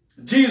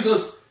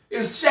 Jesus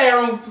is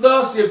sharing with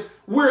us, if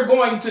we're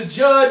going to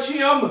judge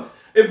him,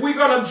 if we're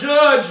going to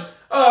judge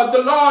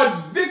the Lord's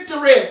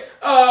victory,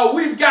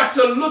 we've got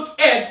to look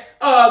at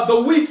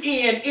the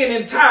weekend in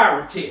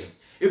entirety.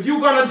 If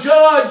you're going to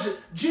judge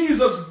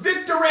Jesus'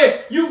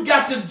 victory, you've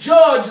got to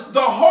judge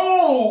the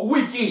whole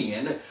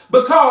weekend,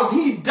 because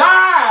he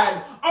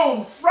died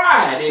on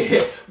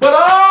Friday.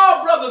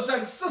 But brothers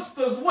and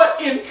sisters,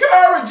 what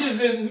encourages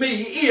in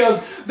me is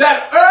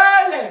that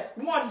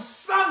early one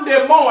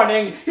Sunday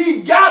morning,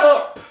 he got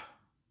up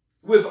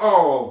with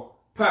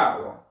all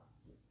power.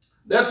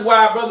 That's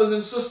why, brothers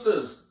and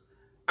sisters,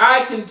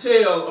 I can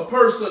tell a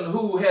person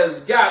who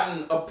has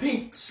gotten a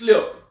pink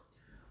slip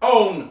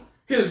on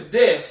his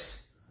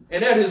desk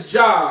and at his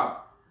job,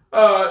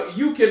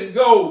 you can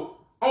go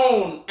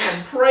on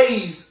and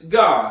praise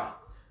God.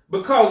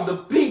 because the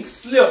pink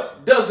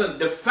slip doesn't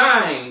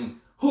define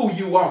who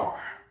you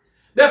are.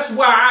 That's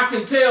why I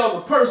can tell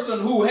the person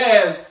who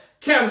has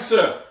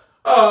cancer,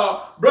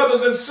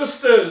 brothers and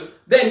sisters,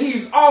 that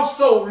he's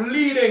also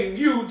leading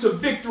you to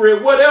victory,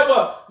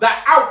 whatever the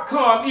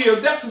outcome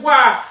is. That's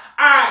why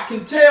I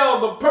can tell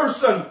the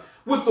person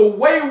with a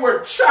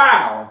wayward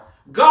child,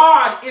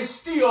 God is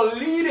still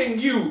leading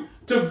you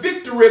to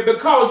victory,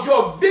 because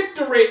your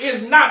victory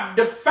is not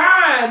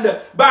defined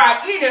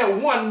by any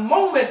one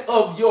moment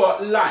of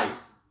your life.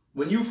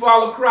 When you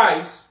follow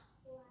Christ,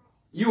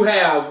 you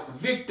have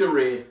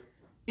victory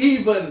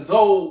even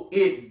though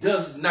it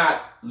does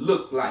not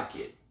look like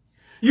it.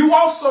 You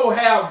also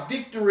have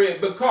victory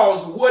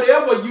because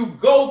whatever you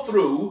go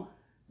through,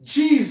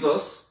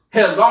 Jesus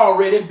has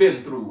already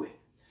been through it.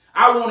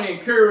 I want to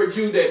encourage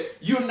you that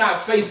you're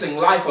not facing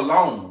life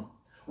alone.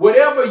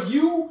 Whatever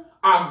you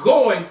are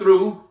going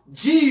through,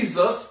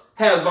 Jesus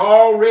has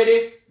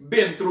already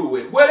been through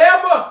it.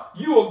 Whatever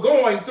you are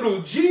going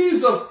through,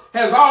 Jesus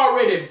has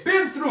already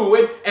been through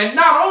it. And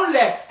not only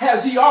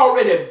has he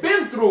already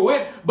been through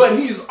it, but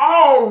he's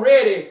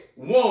already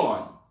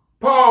won.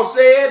 Paul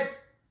said,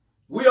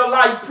 we are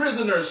like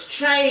prisoners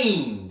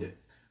chained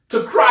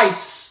to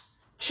Christ's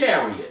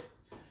chariot.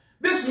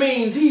 This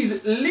means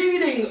he's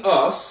leading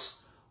us,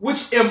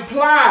 which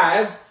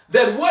implies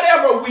that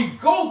whatever we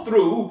go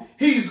through,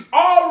 he's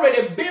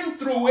already been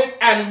through it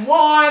and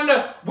won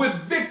with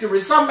victory.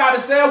 Somebody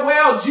said,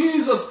 well,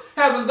 Jesus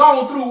hasn't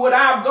gone through what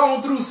I've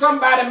gone through.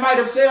 Somebody might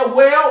have said,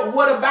 well,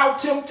 what about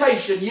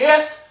temptation?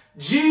 Yes,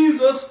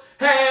 Jesus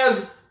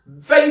has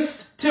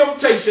faced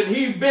temptation.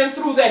 He's been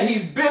through that.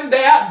 He's been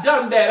there,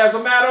 done that. As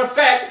a matter of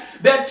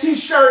fact, that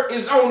t-shirt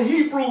is on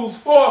Hebrews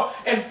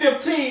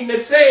 4:15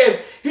 that says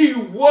he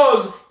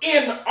was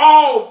in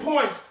all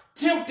points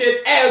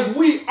tempted as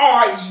we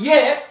are,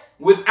 yet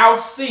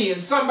without sin.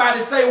 Somebody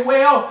say,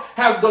 well,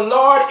 has the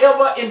Lord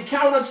ever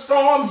encountered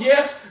storms?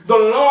 Yes, the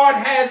Lord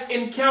has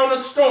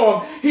encountered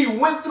storm. He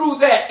went through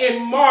that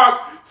in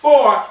Mark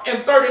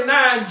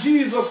 4:39.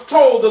 Jesus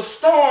told the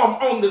storm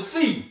on the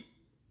sea,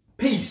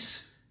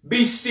 peace,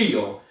 be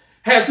still.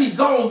 Has he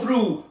gone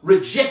through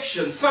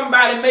rejection?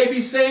 Somebody may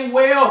be saying,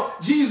 well,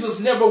 Jesus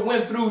never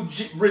went through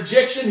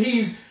rejection.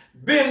 He's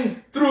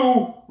been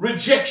through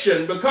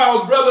rejection,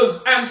 because,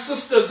 brothers and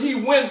sisters, he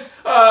went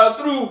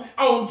through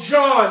on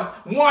John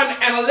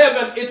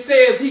 1:11. It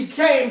says he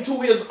came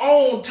to his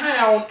own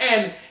town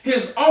and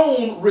his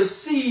own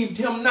received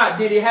him not.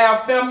 Did he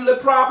have family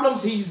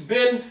problems? He's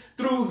been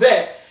through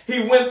that.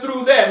 He went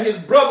through that. His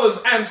brothers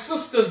and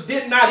sisters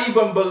did not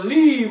even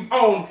believe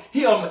on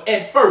him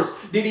at first.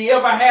 Did he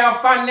ever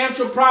have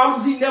financial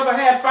problems? He never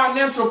had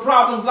financial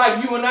problems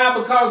like you and I,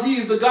 because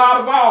he's the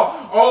God of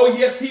all. Oh,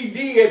 yes, he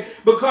did.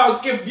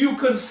 Because if you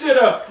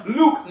consider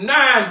Luke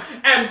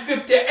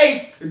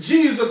 9:58,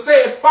 Jesus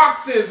said,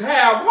 foxes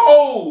have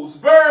holes,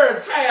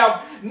 birds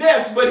have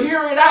nests, but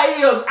here it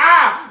is,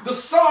 I, the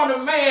Son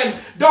of Man,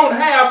 don't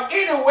have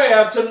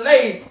anywhere to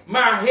lay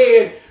my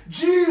head.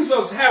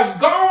 Jesus has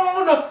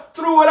gone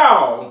through it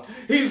all.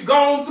 He's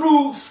gone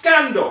through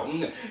scandal.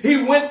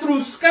 He went through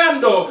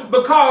scandal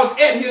because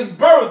at his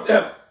birth,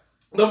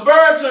 the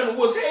virgin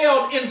was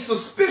held in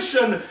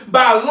suspicion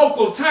by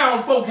local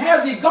town folk.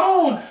 Has he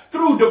gone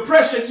through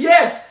depression?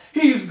 Yes,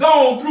 he's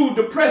gone through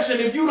depression.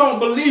 If you don't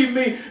believe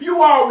me,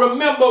 you all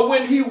remember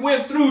when he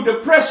went through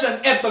depression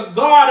at the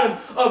Garden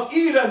of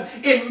Eden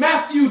in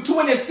Matthew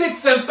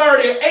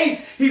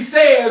 26:38. He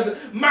says,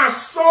 my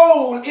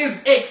soul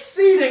is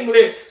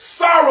exceedingly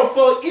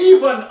sorrowful,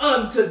 even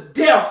unto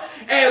death.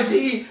 As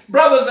he,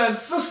 brothers and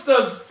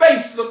sisters,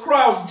 face the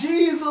cross,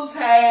 Jesus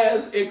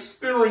has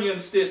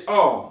experienced it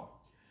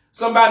all.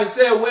 Somebody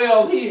said,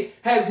 well,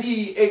 has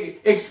he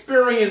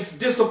experienced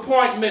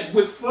disappointment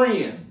with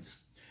friends?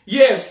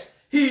 Yes,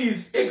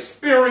 he's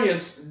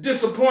experienced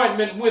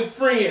disappointment with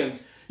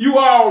friends. You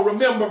all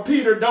remember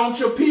Peter, don't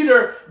you?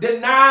 Peter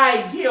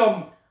denied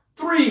him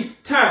 3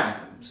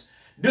 times.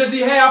 Does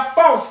he have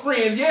false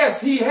friends? Yes,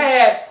 he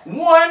had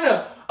one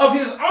of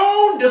his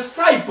own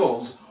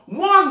disciples,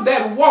 one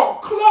that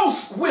walked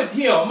close with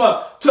him,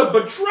 to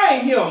betray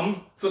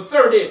him for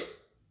 30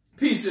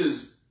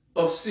 pieces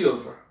of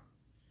silver.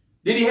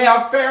 Did he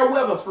have fair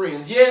weather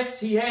friends? Yes,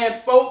 he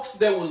had folks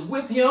that was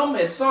with him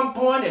at some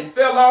point and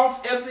fell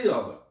off at the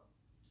other.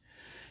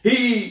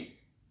 He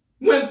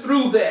went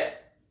through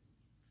that.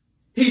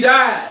 He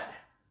died.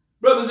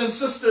 Brothers and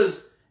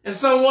sisters, and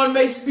someone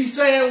may be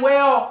saying,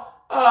 well,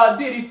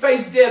 did he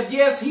face death?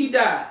 Yes, he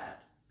died.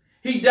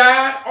 He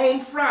died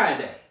on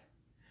Friday.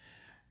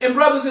 And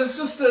brothers and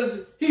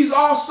sisters, he's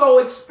also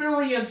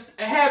experienced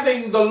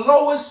having the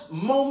lowest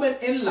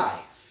moment in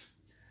life.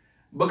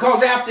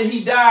 Because after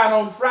he died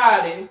on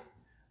Friday,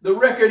 the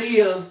record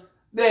is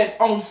that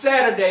on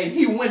Saturday,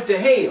 he went to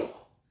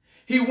hell.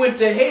 He went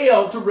to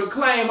hell to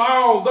reclaim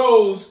all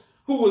those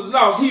who was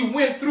lost. He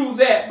went through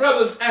that,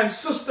 brothers and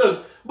sisters,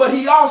 but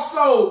he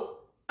also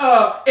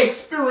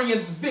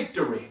experienced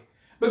victory.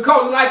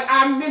 Because like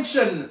I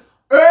mentioned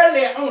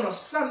early on a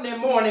Sunday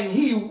morning,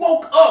 he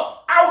woke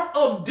up out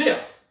of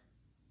death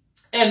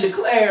and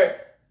declared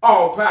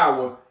all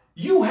power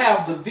you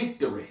have the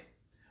victory.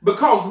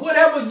 Because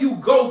whatever you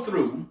go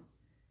through,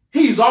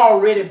 he's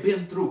already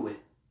been through it.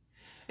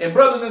 And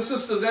brothers and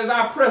sisters, as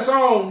I press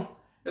on,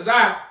 as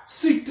I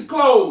seek to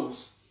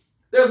close,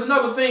 there's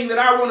another thing that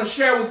I want to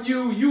share with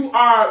you. You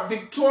are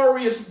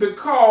victorious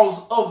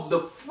because of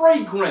the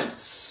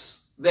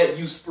fragrance that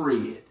you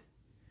spread.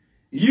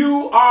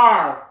 You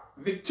are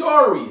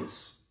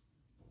victorious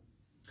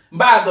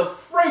by the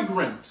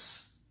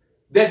fragrance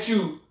that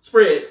you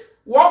spread.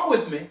 Walk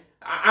with me.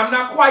 I'm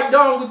not quite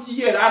done with you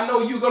yet. I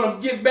know you're going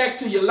to get back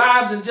to your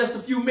lives in just a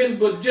few minutes,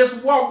 but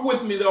just walk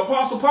with me. The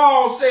Apostle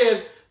Paul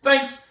says,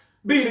 thanks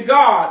be to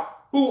God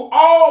who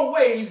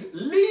always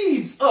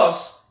leads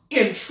us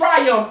in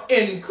triumph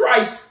in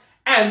Christ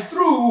and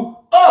through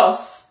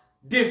us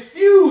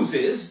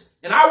diffuses.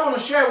 And I want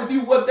to share with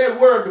you what that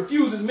word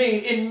diffuses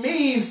means. It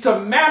means to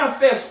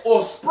manifest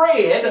or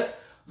spread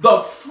the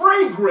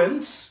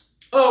fragrance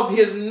of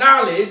his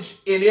knowledge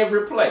in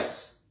every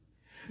place.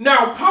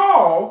 Now,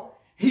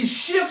 Paul, he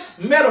shifts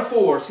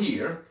metaphors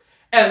here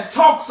and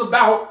talks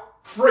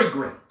about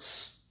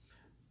fragrance.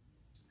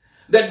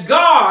 That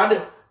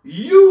God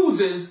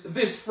uses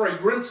this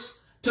fragrance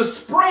to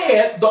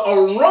spread the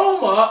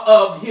aroma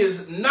of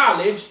his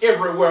knowledge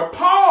everywhere.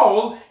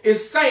 Paul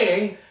is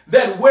saying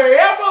that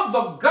wherever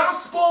the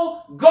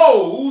gospel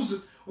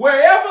goes,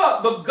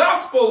 wherever the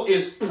gospel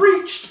is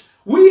preached,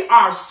 we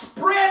are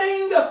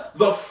spreading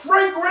the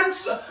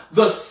fragrance,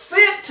 the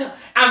scent,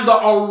 and the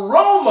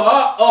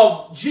aroma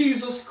of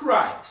Jesus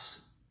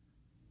Christ.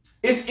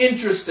 It's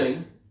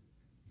interesting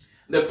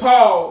that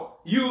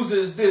Paul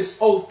uses this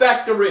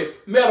olfactory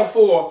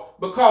metaphor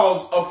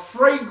because a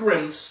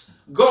fragrance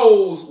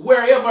goes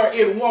wherever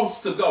it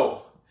wants to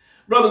go.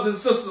 Brothers and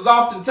sisters,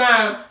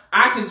 oftentimes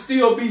I can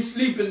still be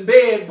asleep in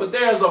bed, but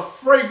there's a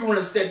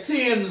fragrance that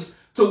tends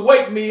to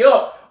wake me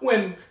up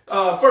when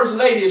First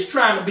Lady is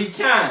trying to be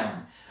kind.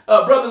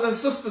 Brothers and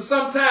sisters,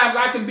 sometimes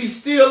I can be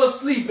still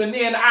asleep and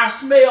then I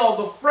smell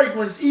the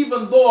fragrance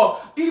even though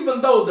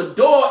the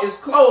door is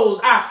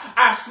closed.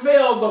 I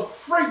smell the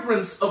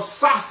fragrance of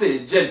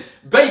sausage and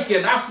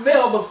bacon. I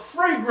smell the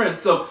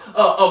fragrance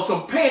of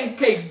some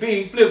pancakes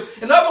being flipped.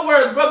 In other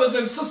words, brothers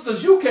and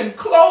sisters, you can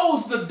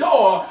close the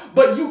door,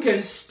 but you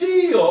can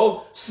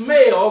still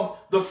smell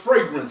the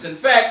fragrance. In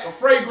fact, a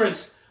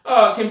fragrance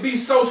can be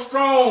so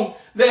strong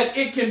that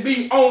it can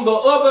be on the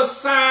other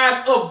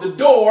side of the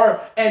door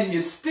and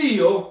you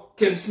still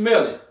can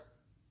smell it.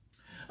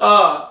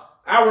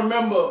 I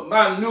remember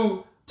my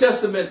New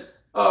Testament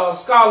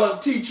scholar,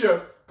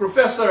 teacher,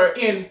 professor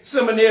in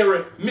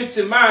seminary,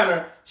 Mitzi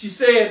Minor. She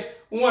said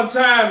one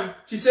time,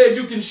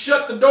 you can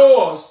shut the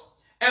doors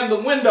and the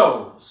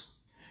windows.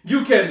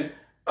 You can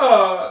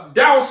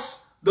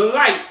douse the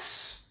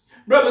lights.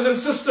 Brothers and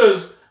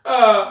sisters,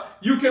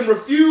 you can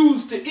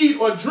refuse to eat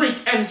or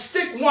drink and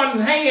stick one's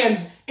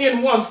hands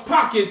in one's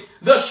pocket,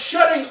 thus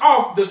shutting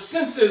off the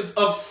senses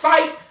of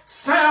sight,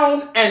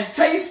 sound, and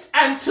taste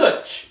and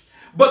touch.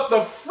 But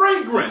the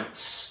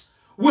fragrance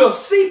will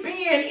seep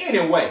in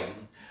anyway,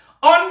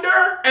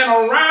 under and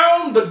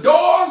around the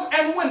doors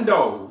and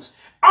windows.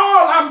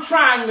 All I'm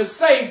trying to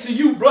say to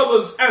you,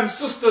 brothers and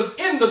sisters,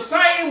 in the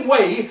same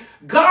way,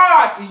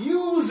 God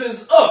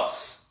uses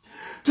us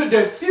to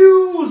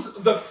diffuse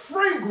the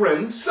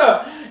fragrance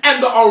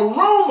and the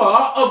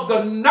aroma of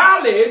the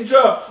knowledge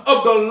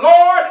of the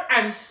Lord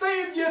and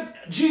Savior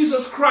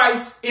Jesus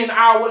Christ in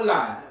our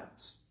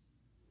lives.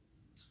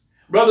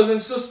 Brothers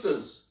and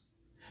sisters,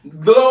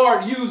 the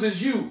Lord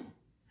uses you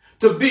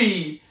to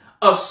be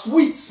a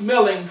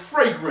sweet-smelling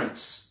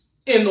fragrance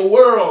in the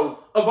world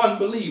of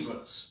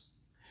unbelievers.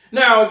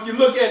 Now, if you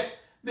look at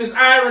this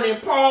irony,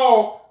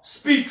 Paul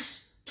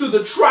speaks to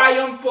the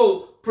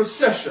triumphal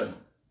procession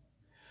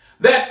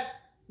that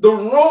the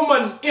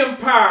Roman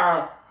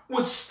Empire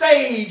would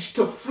stage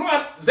to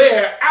flaunt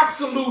their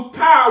absolute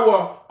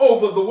power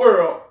over the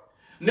world.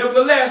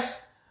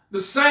 Nevertheless,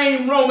 the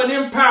same Roman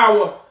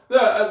Empire,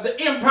 the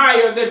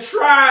empire that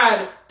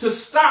tried to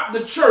stop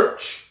the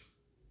church,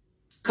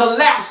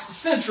 collapsed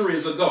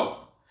centuries ago.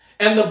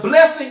 And the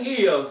blessing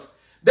is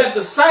that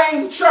the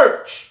same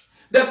church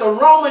that the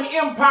Roman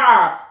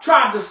Empire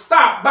tried to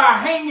stop by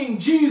hanging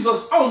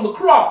Jesus on the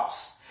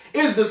cross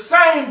is the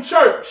same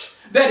church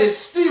that is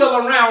still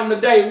around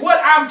today.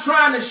 What I'm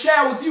trying to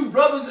share with you,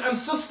 brothers and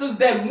sisters,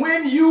 that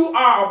when you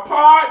are a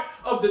part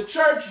of the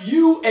church,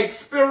 you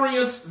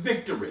experience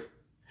victory.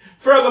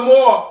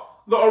 Furthermore,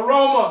 the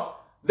aroma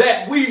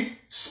that we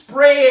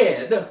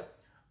spread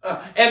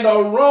and the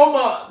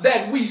aroma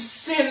that we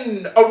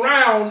send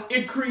around,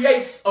 it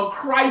creates a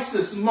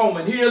crisis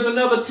moment. Here's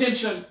another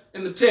tension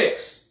in the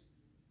text.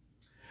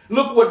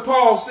 Look what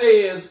Paul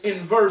says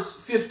in verse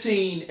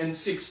 15 and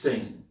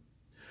 16.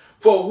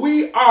 For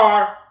we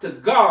are to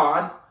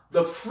God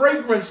the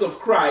fragrance of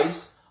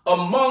Christ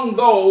among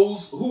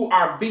those who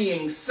are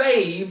being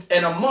saved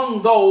and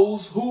among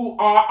those who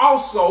are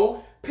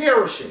also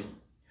perishing.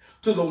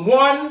 To the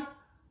one,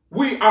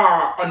 we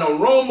are an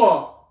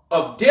aroma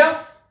of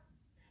death,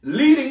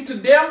 leading to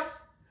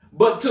death,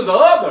 but to the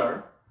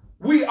other,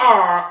 we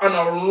are an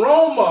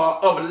aroma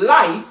of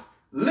life,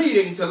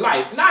 leading to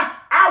life. Now,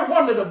 I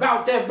wondered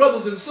about that,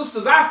 brothers and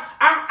sisters.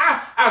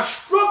 I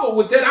struggled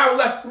with that. I was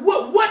like,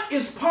 what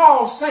is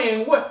Paul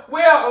saying? Well,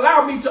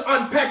 allow me to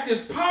unpack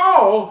this.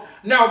 Paul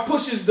now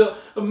pushes the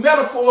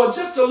metaphor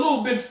just a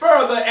little bit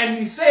further, and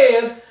he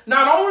says,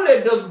 not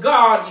only does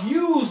God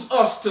use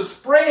us to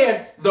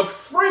spread the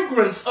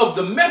fragrance of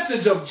the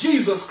message of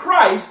Jesus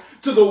Christ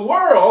to the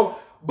world,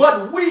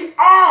 but we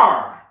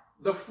are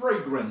the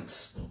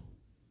fragrance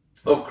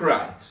of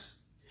Christ.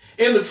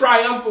 In the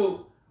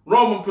triumphal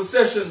Roman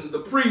procession, the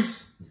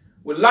priests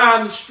would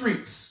line the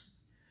streets.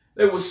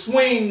 They would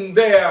swing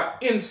their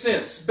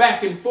incense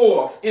back and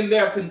forth in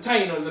their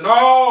containers, and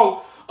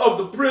all of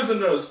the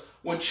prisoners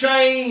were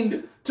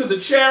chained to the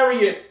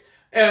chariot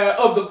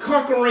of the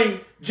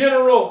conquering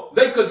general.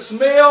 They could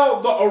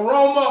smell the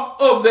aroma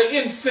of the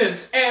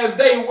incense as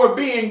they were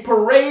being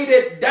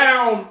paraded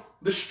down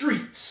the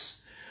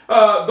streets.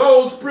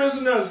 Those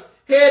prisoners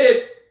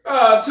headed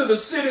to the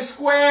city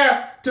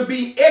square to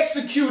be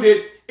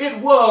executed. It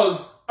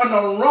was an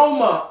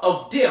aroma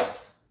of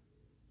death.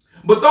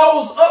 But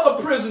those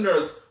other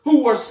prisoners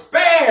who were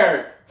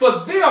spared, for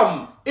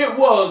them, it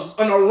was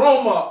an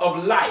aroma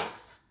of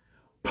life.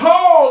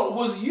 Paul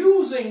was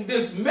using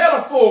this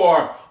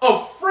metaphor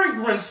of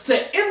fragrance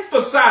to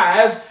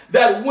emphasize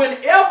that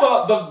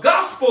whenever the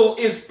gospel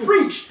is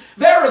preached,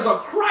 there is a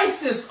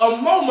crisis, a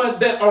moment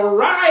that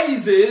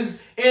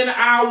arises in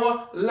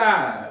our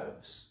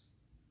lives.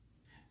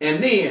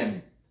 And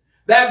then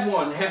that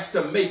one has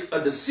to make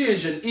a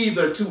decision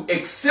either to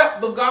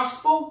accept the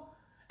gospel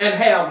and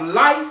have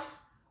life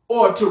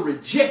or to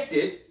reject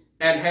it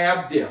and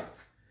have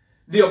death.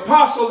 The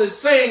apostle is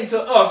saying to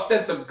us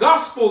that the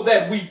gospel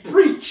that we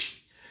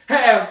preach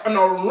has an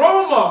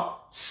aroma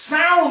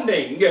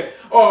sounding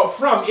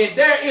from it.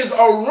 There is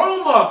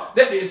aroma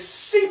that is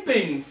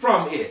seeping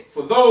from it.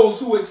 For those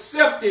who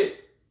accept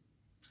it,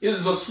 it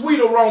is a sweet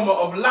aroma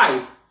of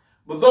life.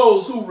 But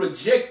those who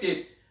reject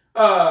it,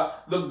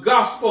 the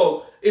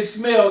gospel, it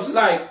smells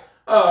like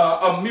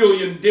a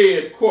million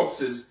dead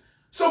corpses.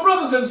 So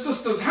brothers and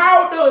sisters,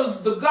 how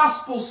does the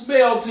gospel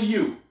smell to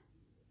you?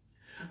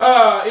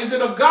 Is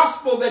it a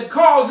gospel that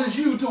causes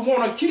you to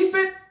want to keep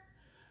it?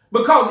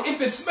 Because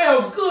if it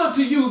smells good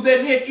to you,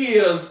 then it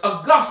is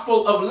a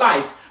gospel of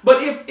life.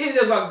 But if it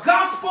is a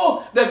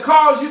gospel that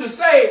causes you to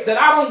say that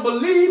I don't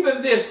believe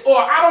in this or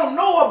I don't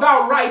know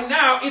about right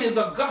now, it is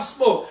a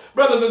gospel,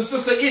 brothers and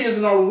sisters, it is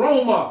an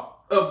aroma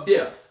of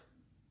death.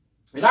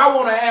 And I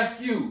want to ask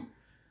you,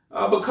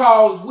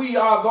 because we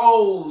are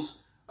those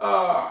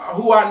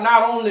who are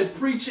not only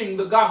preaching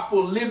the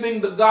gospel,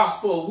 living the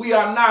gospel. We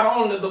are not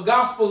only, the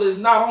gospel is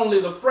not only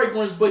the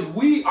fragrance, but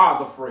we are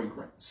the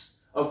fragrance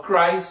of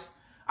Christ.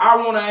 I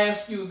want to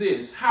ask you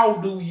this. How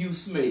do you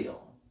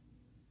smell?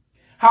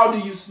 How do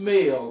you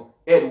smell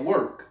at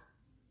work?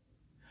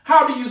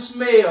 How do you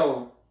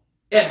smell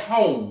at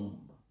home?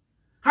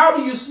 How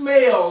do you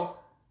smell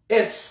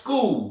at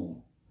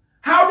school?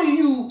 How do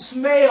you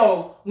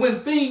smell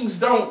when things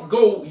don't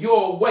go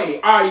your way?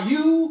 Are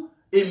you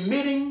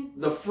emitting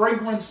the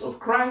fragrance of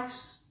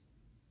Christ?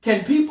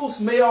 Can people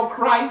smell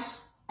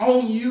Christ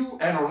on you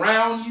and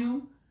around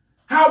you?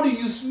 How do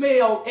you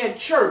smell at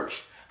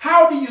church?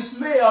 How do you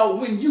smell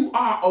when you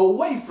are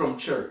away from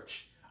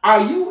church?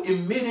 Are you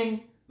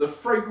emitting the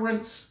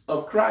fragrance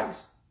of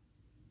Christ?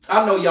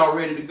 I know y'all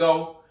ready to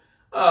go.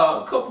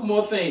 A couple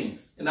more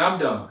things and I'm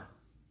done.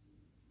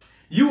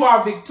 You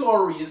are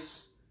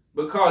victorious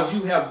because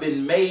you have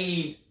been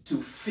made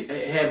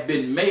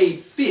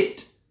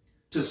fit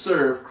to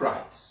serve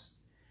Christ.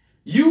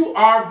 You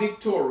are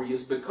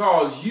victorious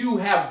because you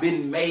have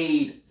been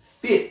made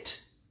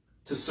fit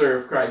to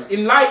serve Christ.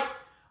 In light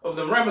of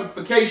the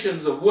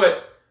ramifications of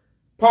what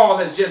Paul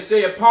has just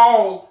said,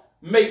 Paul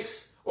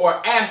makes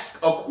or asks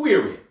a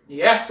query.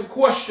 He asks the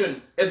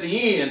question at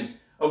the end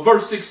of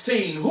verse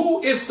 16,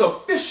 who is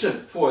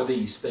sufficient for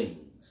these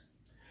things?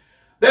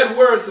 That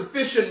word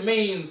sufficient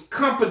means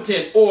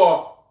competent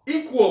or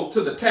equal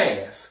to the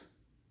task.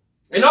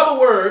 In other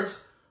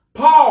words,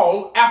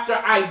 Paul, after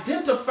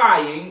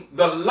identifying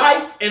the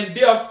life and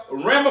death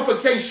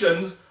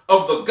ramifications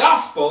of the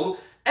gospel,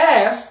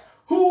 asks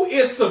who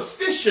is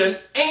sufficient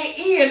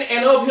in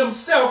and of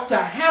himself to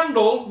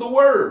handle the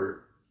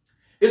word.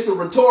 It's a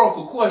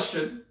rhetorical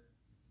question.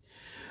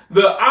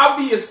 The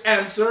obvious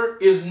answer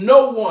is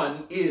no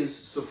one is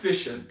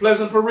sufficient.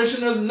 Pleasant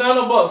parishioners, none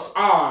of us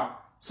are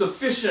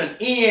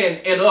sufficient in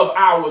and of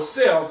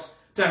ourselves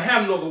to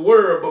handle the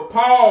word. But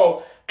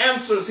Paul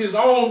answers his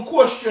own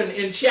question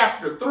in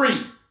chapter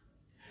 3,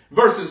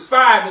 verses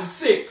 5 and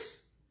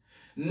 6.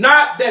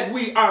 Not that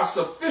we are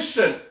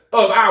sufficient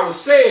of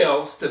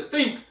ourselves to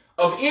think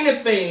of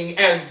anything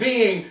as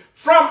being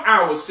from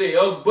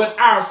ourselves, but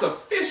our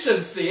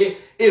sufficiency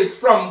is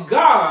from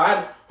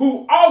God,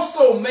 who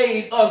also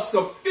made us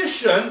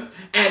sufficient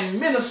and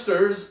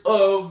ministers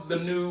of the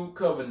new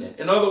covenant.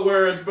 In other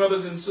words,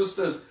 brothers and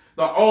sisters,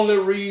 the only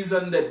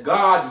reason that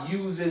God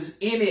uses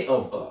any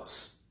of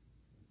us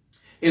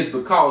is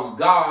because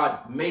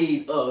God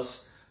made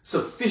us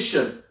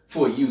sufficient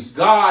for use.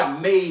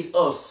 God made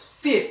us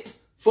fit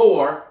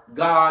for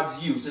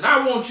God's use. And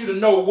I want you to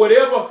know,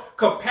 whatever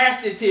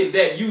capacity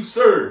that you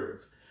serve,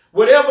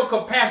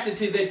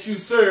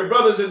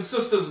 brothers and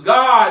sisters,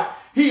 God,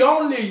 he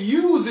only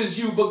uses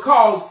you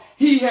because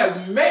he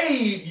has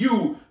made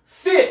you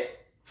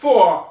fit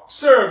for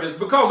service.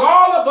 Because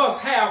all of us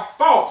have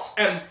faults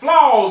and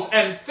flaws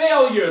and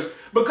failures.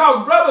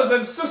 Because, brothers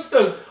and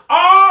sisters,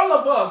 all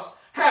of us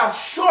have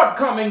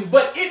shortcomings,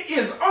 but it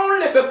is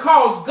only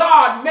because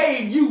God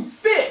made you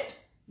fit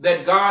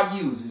that God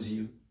uses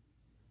you.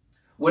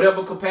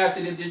 Whatever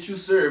capacity that you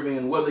serve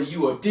in, whether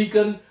you are a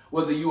deacon,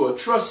 whether you are a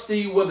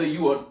trustee, whether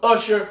you are an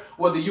usher,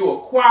 whether you are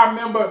a choir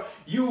member,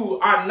 you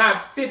are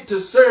not fit to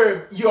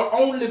serve. You're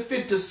only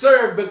fit to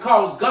serve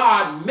because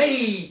God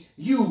made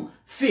you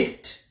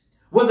fit.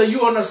 Whether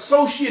you're an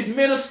associate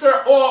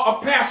minister or a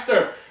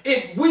pastor,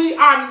 we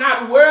are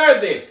not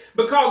worthy.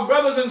 Because,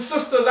 brothers and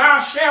sisters,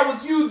 I'll share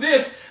with you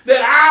this,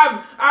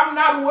 that I'm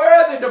not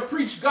worthy to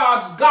preach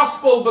God's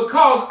gospel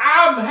because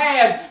I've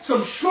had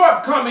some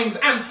shortcomings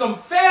and some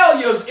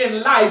failures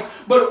in life.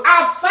 But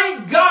I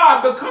thank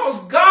God because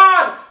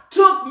God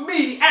took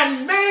me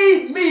and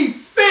made me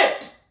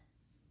fit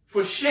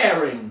for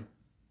sharing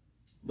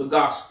the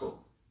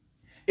gospel.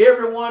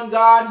 Everyone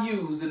God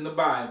used in the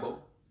Bible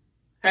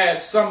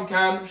had some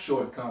kind of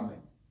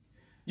shortcoming.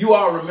 You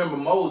all remember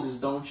Moses,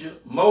 don't you?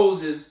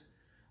 Moses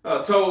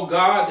told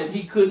God that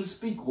he couldn't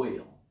speak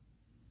well.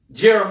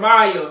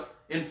 Jeremiah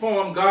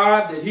informed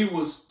God that he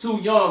was too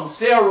young.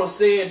 Sarah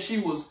said she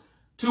was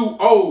too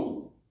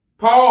old.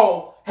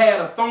 Paul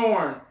had a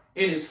thorn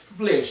in his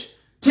flesh.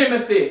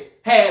 Timothy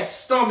had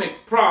stomach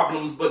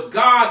problems, but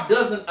God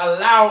doesn't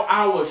allow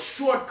our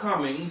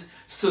shortcomings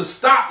to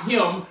stop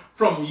him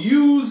from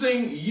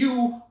using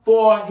you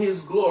for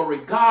his glory.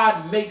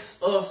 God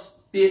makes us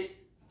fit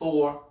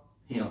for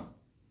him.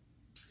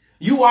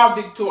 You are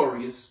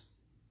victorious.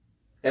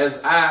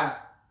 As I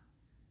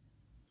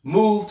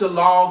move to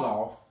log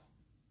off,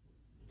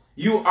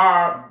 you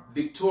are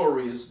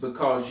victorious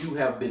because you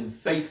have been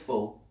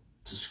faithful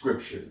to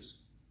scriptures.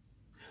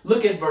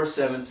 Look at verse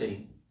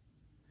 17.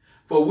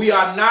 For we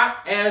are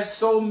not as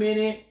so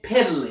many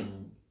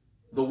peddling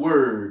the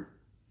word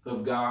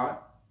of God.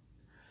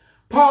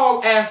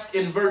 Paul asks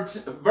in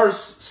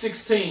verse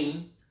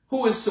 16,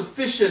 who is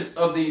sufficient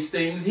of these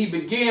things? He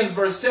begins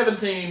verse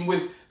 17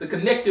 with the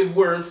connective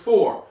words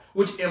for,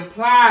 which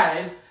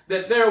implies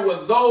that there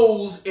were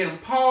those in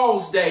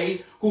Paul's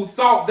day who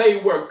thought they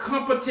were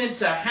competent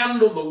to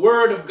handle the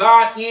word of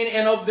God in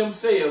and of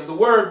themselves. The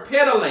word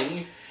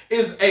peddling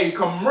is a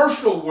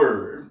commercial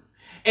word,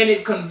 and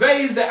it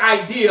conveys the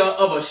idea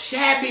of a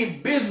shabby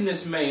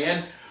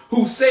businessman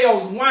who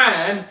sells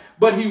wine,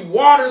 but he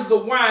waters the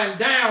wine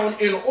down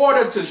in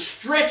order to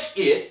stretch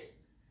it,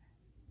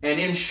 and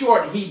in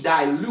short, he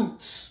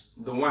dilutes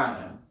the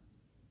wine.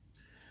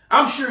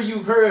 I'm sure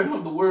you've heard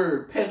of the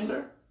word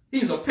peddler.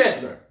 He's a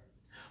peddler.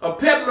 A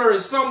peddler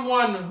is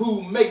someone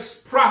who makes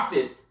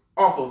profit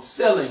off of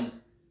selling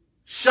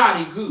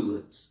shoddy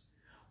goods.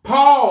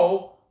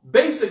 Paul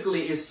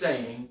basically is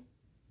saying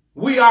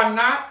we are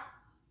not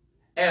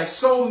as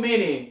so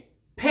many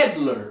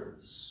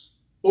peddlers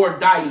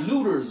or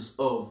diluters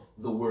of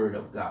the word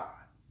of God.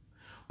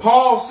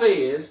 Paul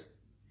says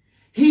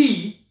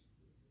he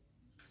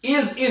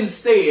is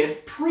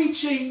instead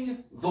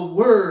preaching the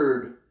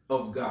word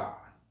of God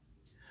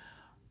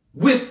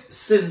with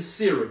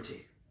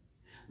sincerity.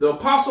 The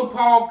Apostle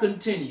Paul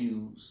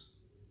continues,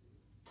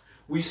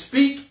 we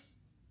speak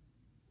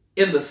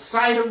in the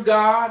sight of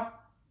God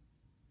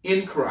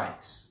in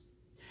Christ.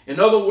 In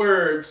other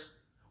words,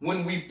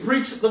 when we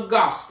preach the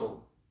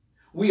gospel,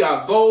 we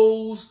are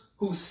those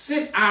who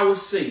sit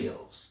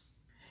ourselves.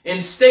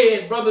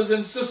 Instead, brothers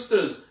and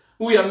sisters,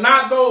 we are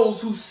not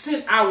those who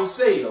sit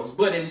ourselves,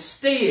 but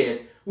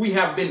instead we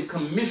have been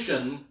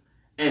commissioned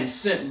and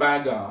sent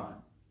by God.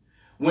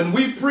 When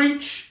we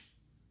preach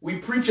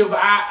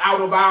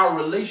out of our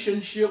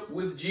relationship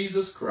with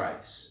Jesus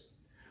Christ.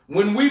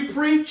 When we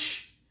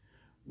preach,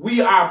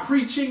 we are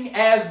preaching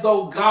as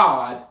though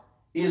God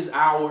is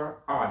our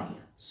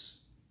audience.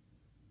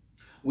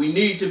 We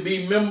need to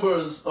be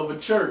members of a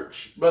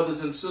church, brothers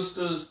and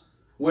sisters,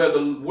 where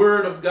the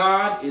word of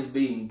God is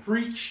being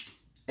preached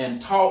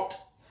and taught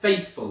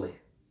faithfully.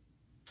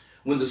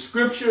 When the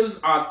scriptures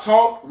are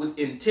taught with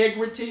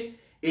integrity,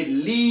 it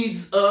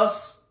leads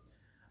us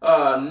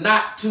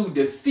not to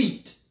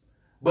defeat,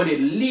 but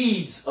it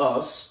leads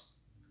us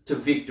to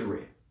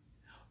victory.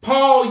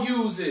 Paul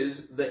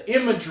uses the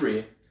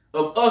imagery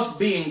of us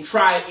being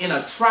in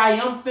a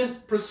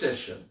triumphant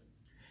procession.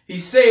 He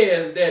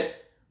says that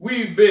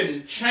we've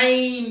been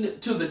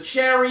chained to the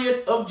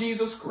chariot of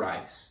Jesus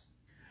Christ.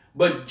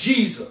 But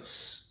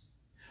Jesus,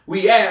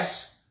 we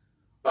ask,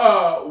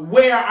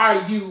 where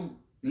are you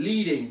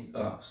leading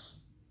us?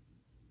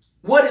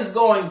 What is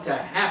going to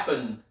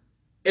happen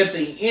at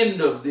the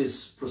end of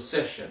this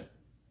procession?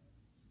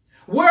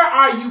 Where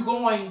are you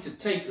going to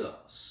take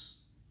us?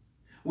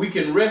 We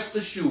can rest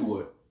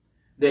assured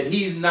that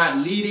he's not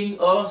leading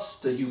us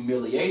to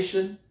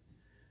humiliation.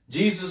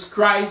 Jesus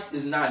Christ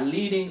is not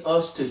leading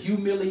us to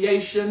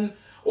humiliation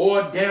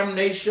or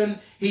damnation.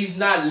 He's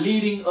not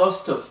leading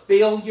us to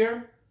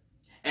failure,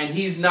 and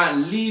he's not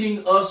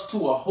leading us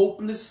to a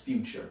hopeless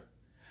future.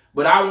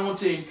 But I want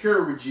to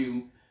encourage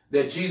you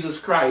that Jesus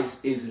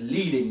Christ is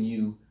leading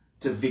you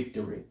to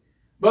victory.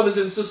 Brothers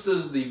and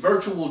sisters, the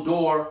virtual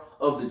door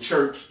of the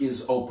church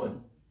is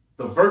open.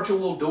 The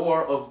virtual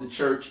door of the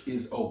church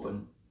is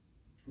open.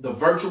 The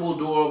virtual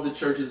door of the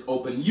church is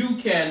open. You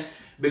can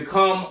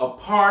become a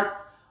part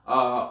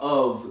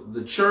of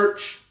the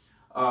church,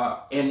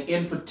 and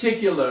in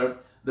particular,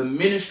 the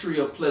ministry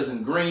of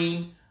Pleasant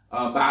Green,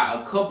 by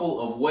a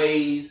couple of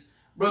ways.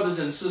 Brothers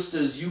and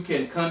sisters, you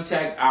can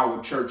contact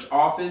our church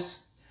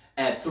office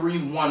at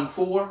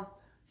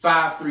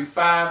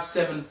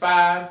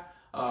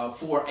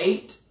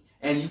 314-535-7548,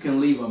 and you can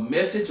leave a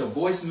message, a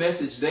voice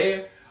message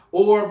there.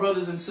 Or,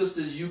 brothers and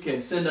sisters, you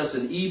can send us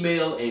an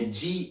email at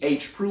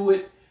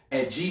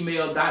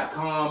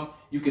ghpruitt@gmail.com.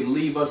 You can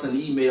leave us an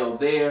email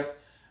there.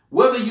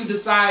 Whether you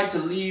decide to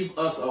leave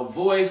us a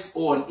voice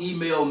or an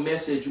email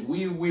message,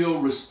 we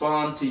will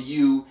respond to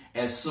you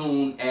as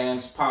soon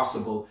as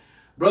possible.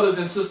 Brothers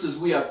and sisters,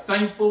 we are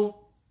thankful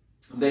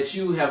that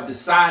you have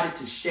decided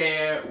to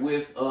share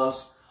with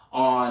us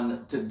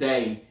on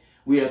today.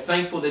 We are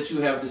thankful that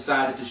you have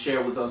decided to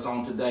share with us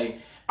on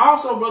today.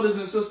 Also, brothers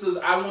and sisters,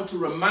 I want to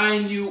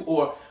remind you,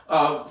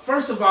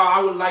 first of all,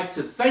 I would like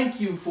to thank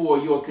you for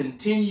your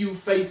continued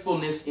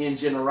faithfulness and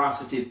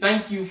generosity.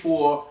 Thank you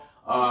for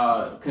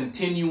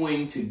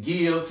continuing to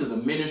give to the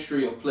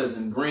ministry of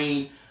Pleasant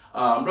Green.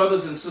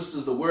 Brothers and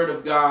sisters, the Word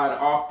of God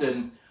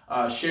often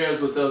shares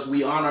with us,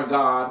 we honor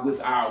God with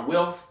our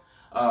wealth.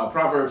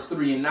 Proverbs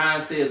 3:9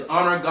 says,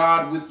 honor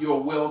God with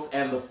your wealth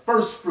and the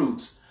first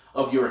fruits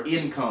of your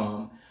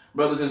income.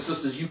 Brothers and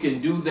sisters, you can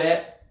do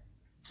that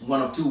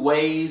one of two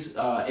ways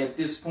at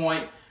this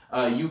point.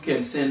 You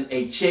can send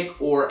a check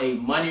or a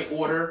money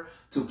order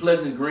to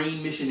Pleasant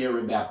Green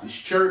Missionary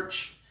Baptist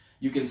Church.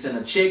 You can send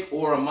a check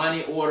or a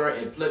money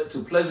order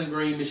to Pleasant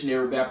Green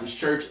Missionary Baptist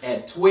Church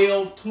at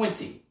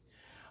 1220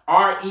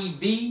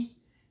 REV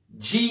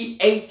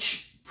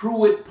GH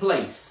Pruitt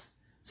Place,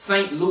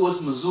 St. Louis,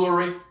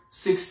 Missouri,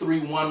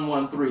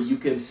 63113. You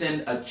can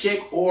send a check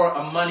or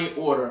a money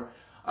order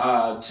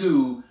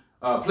to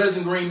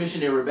Pleasant Green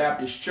Missionary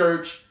Baptist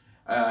Church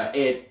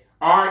at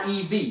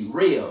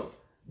Rev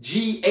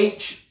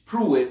GH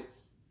Pruitt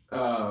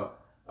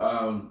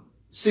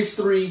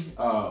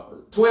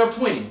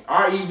 1220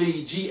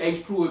 REV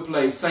GH Pruitt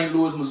Place, St.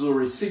 Louis,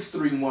 Missouri,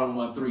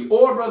 63113.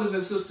 Or, brothers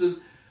and sisters,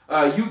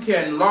 you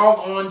can log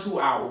on to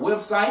our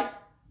website.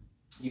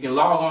 You can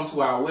log on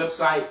to our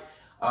website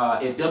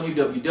at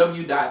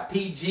www.pgmbc.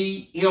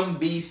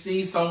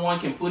 Someone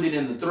can put it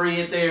in the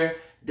thread there.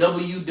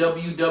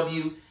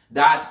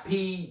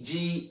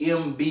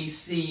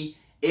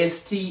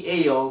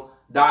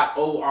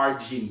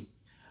 www.pgmbcstl.org.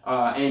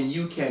 And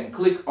you can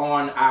click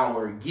on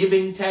our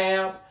giving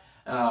tab.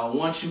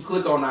 Once you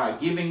click on our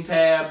giving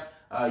tab,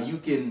 you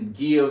can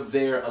give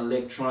there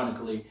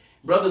electronically.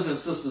 Brothers and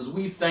sisters,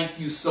 we thank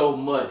you so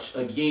much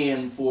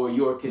again for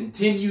your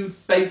continued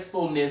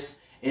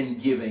faithfulness in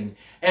giving.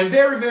 And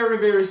very, very,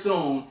 very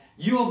soon,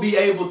 you'll be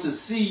able to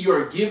see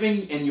your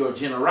giving and your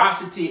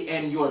generosity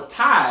and your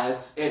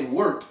tithes at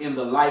work in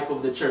the life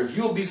of the church.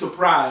 You'll be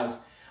surprised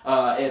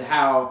at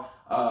how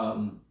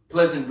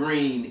Pleasant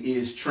Green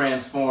is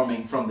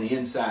transforming from the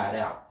inside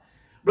out.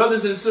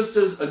 Brothers and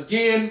sisters,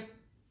 again,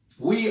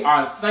 we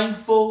are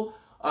thankful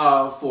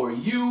for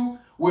you.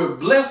 We're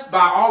blessed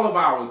by all of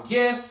our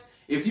guests.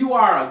 If you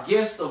are a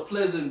guest of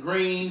Pleasant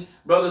Green,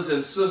 brothers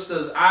and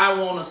sisters, I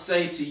want to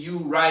say to you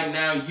right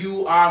now,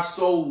 you are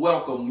so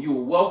welcome. You're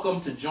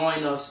welcome to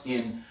join us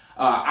in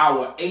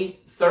our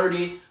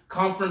 8:30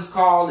 conference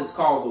call. It's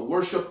called the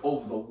Worship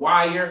Over the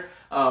Wire.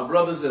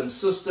 Brothers and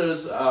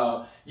sisters,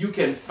 you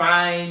can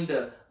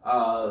find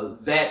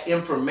that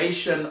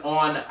information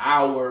on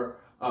our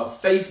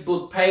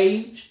Facebook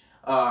page.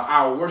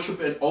 Our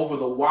Worship Over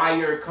the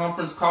Wire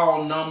conference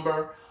call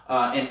number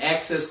and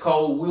access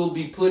code. We'll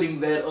be putting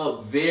that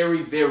up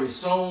very, very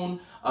soon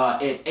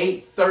at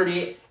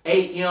 8:30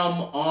 a.m.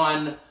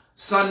 on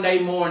Sunday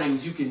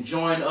mornings. You can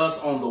join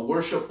us on the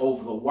Worship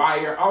Over the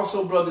Wire.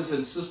 Also, brothers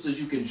and sisters,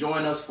 you can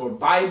join us for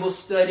Bible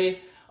study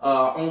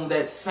on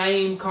that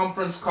same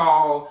conference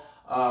call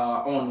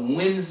on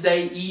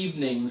Wednesday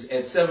evenings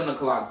at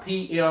 7:00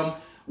 p.m.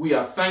 We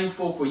are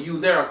thankful for you.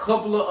 There are a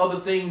couple of other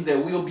things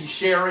that we'll be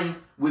sharing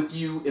with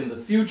you in the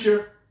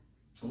future.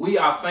 We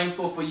are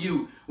thankful for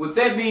you. With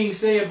that being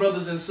said,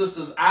 brothers and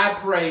sisters, I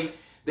pray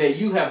that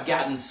you have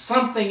gotten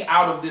something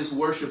out of this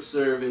worship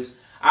service.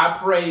 I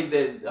pray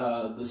that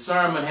the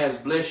sermon has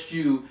blessed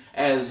you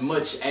as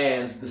much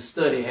as the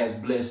study has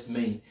blessed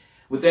me.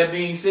 With that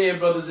being said,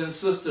 brothers and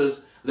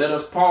sisters, let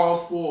us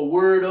pause for a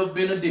word of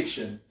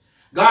benediction.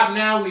 God,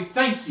 now we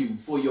thank you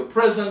for your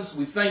presence.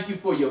 We thank you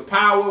for your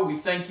power. We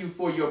thank you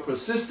for your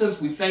persistence.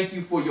 We thank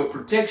you for your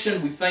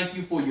protection. We thank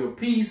you for your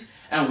peace.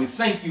 And we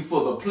thank you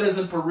for the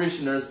pleasant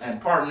parishioners and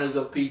partners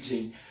of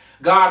PG.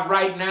 God,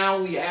 right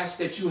now we ask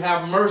that you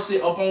have mercy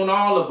upon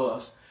all of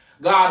us.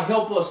 God,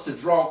 help us to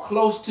draw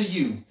close to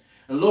you.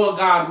 And Lord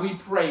God, we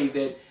pray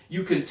that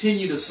you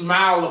continue to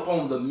smile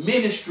upon the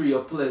ministry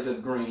of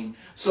Pleasant Green,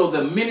 so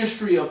the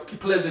ministry of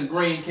Pleasant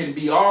Green can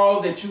be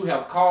all that you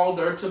have called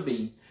her to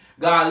be.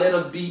 God, let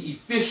us be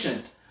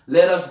efficient.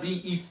 Let us be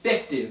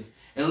effective.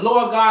 And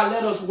Lord God,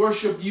 let us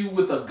worship you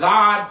with a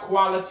God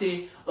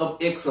quality of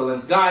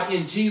excellence. God,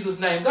 in Jesus'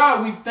 name,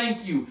 God, we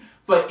thank you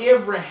for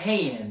every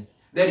hand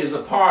that is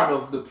a part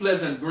of the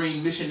Pleasant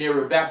Green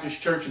Missionary Baptist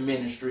Church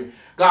ministry.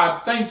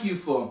 God, thank you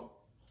for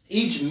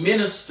each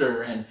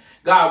minister, and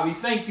God, we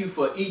thank you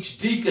for each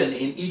deacon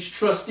and each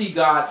trustee,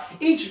 God,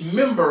 each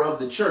member of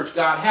the church.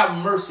 God,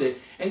 have mercy.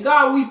 And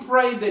God, we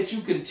pray that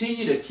you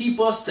continue to keep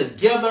us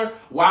together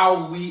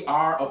while we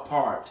are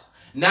apart.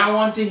 Now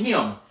unto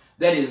him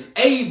that is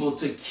able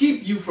to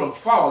keep you from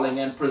falling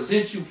and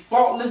present you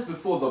faultless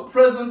before the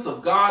presence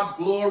of God's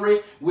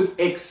glory with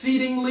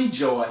exceedingly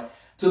joy.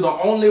 To the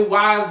only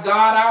wise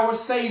God, our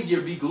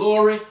Savior, be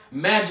glory,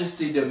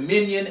 majesty,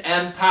 dominion,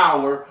 and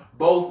power,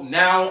 both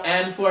now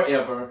and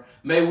forever.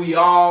 May we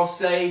all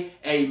say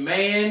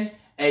amen,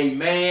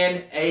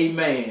 amen,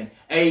 amen,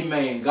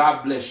 amen.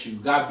 God bless you.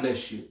 God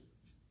bless you.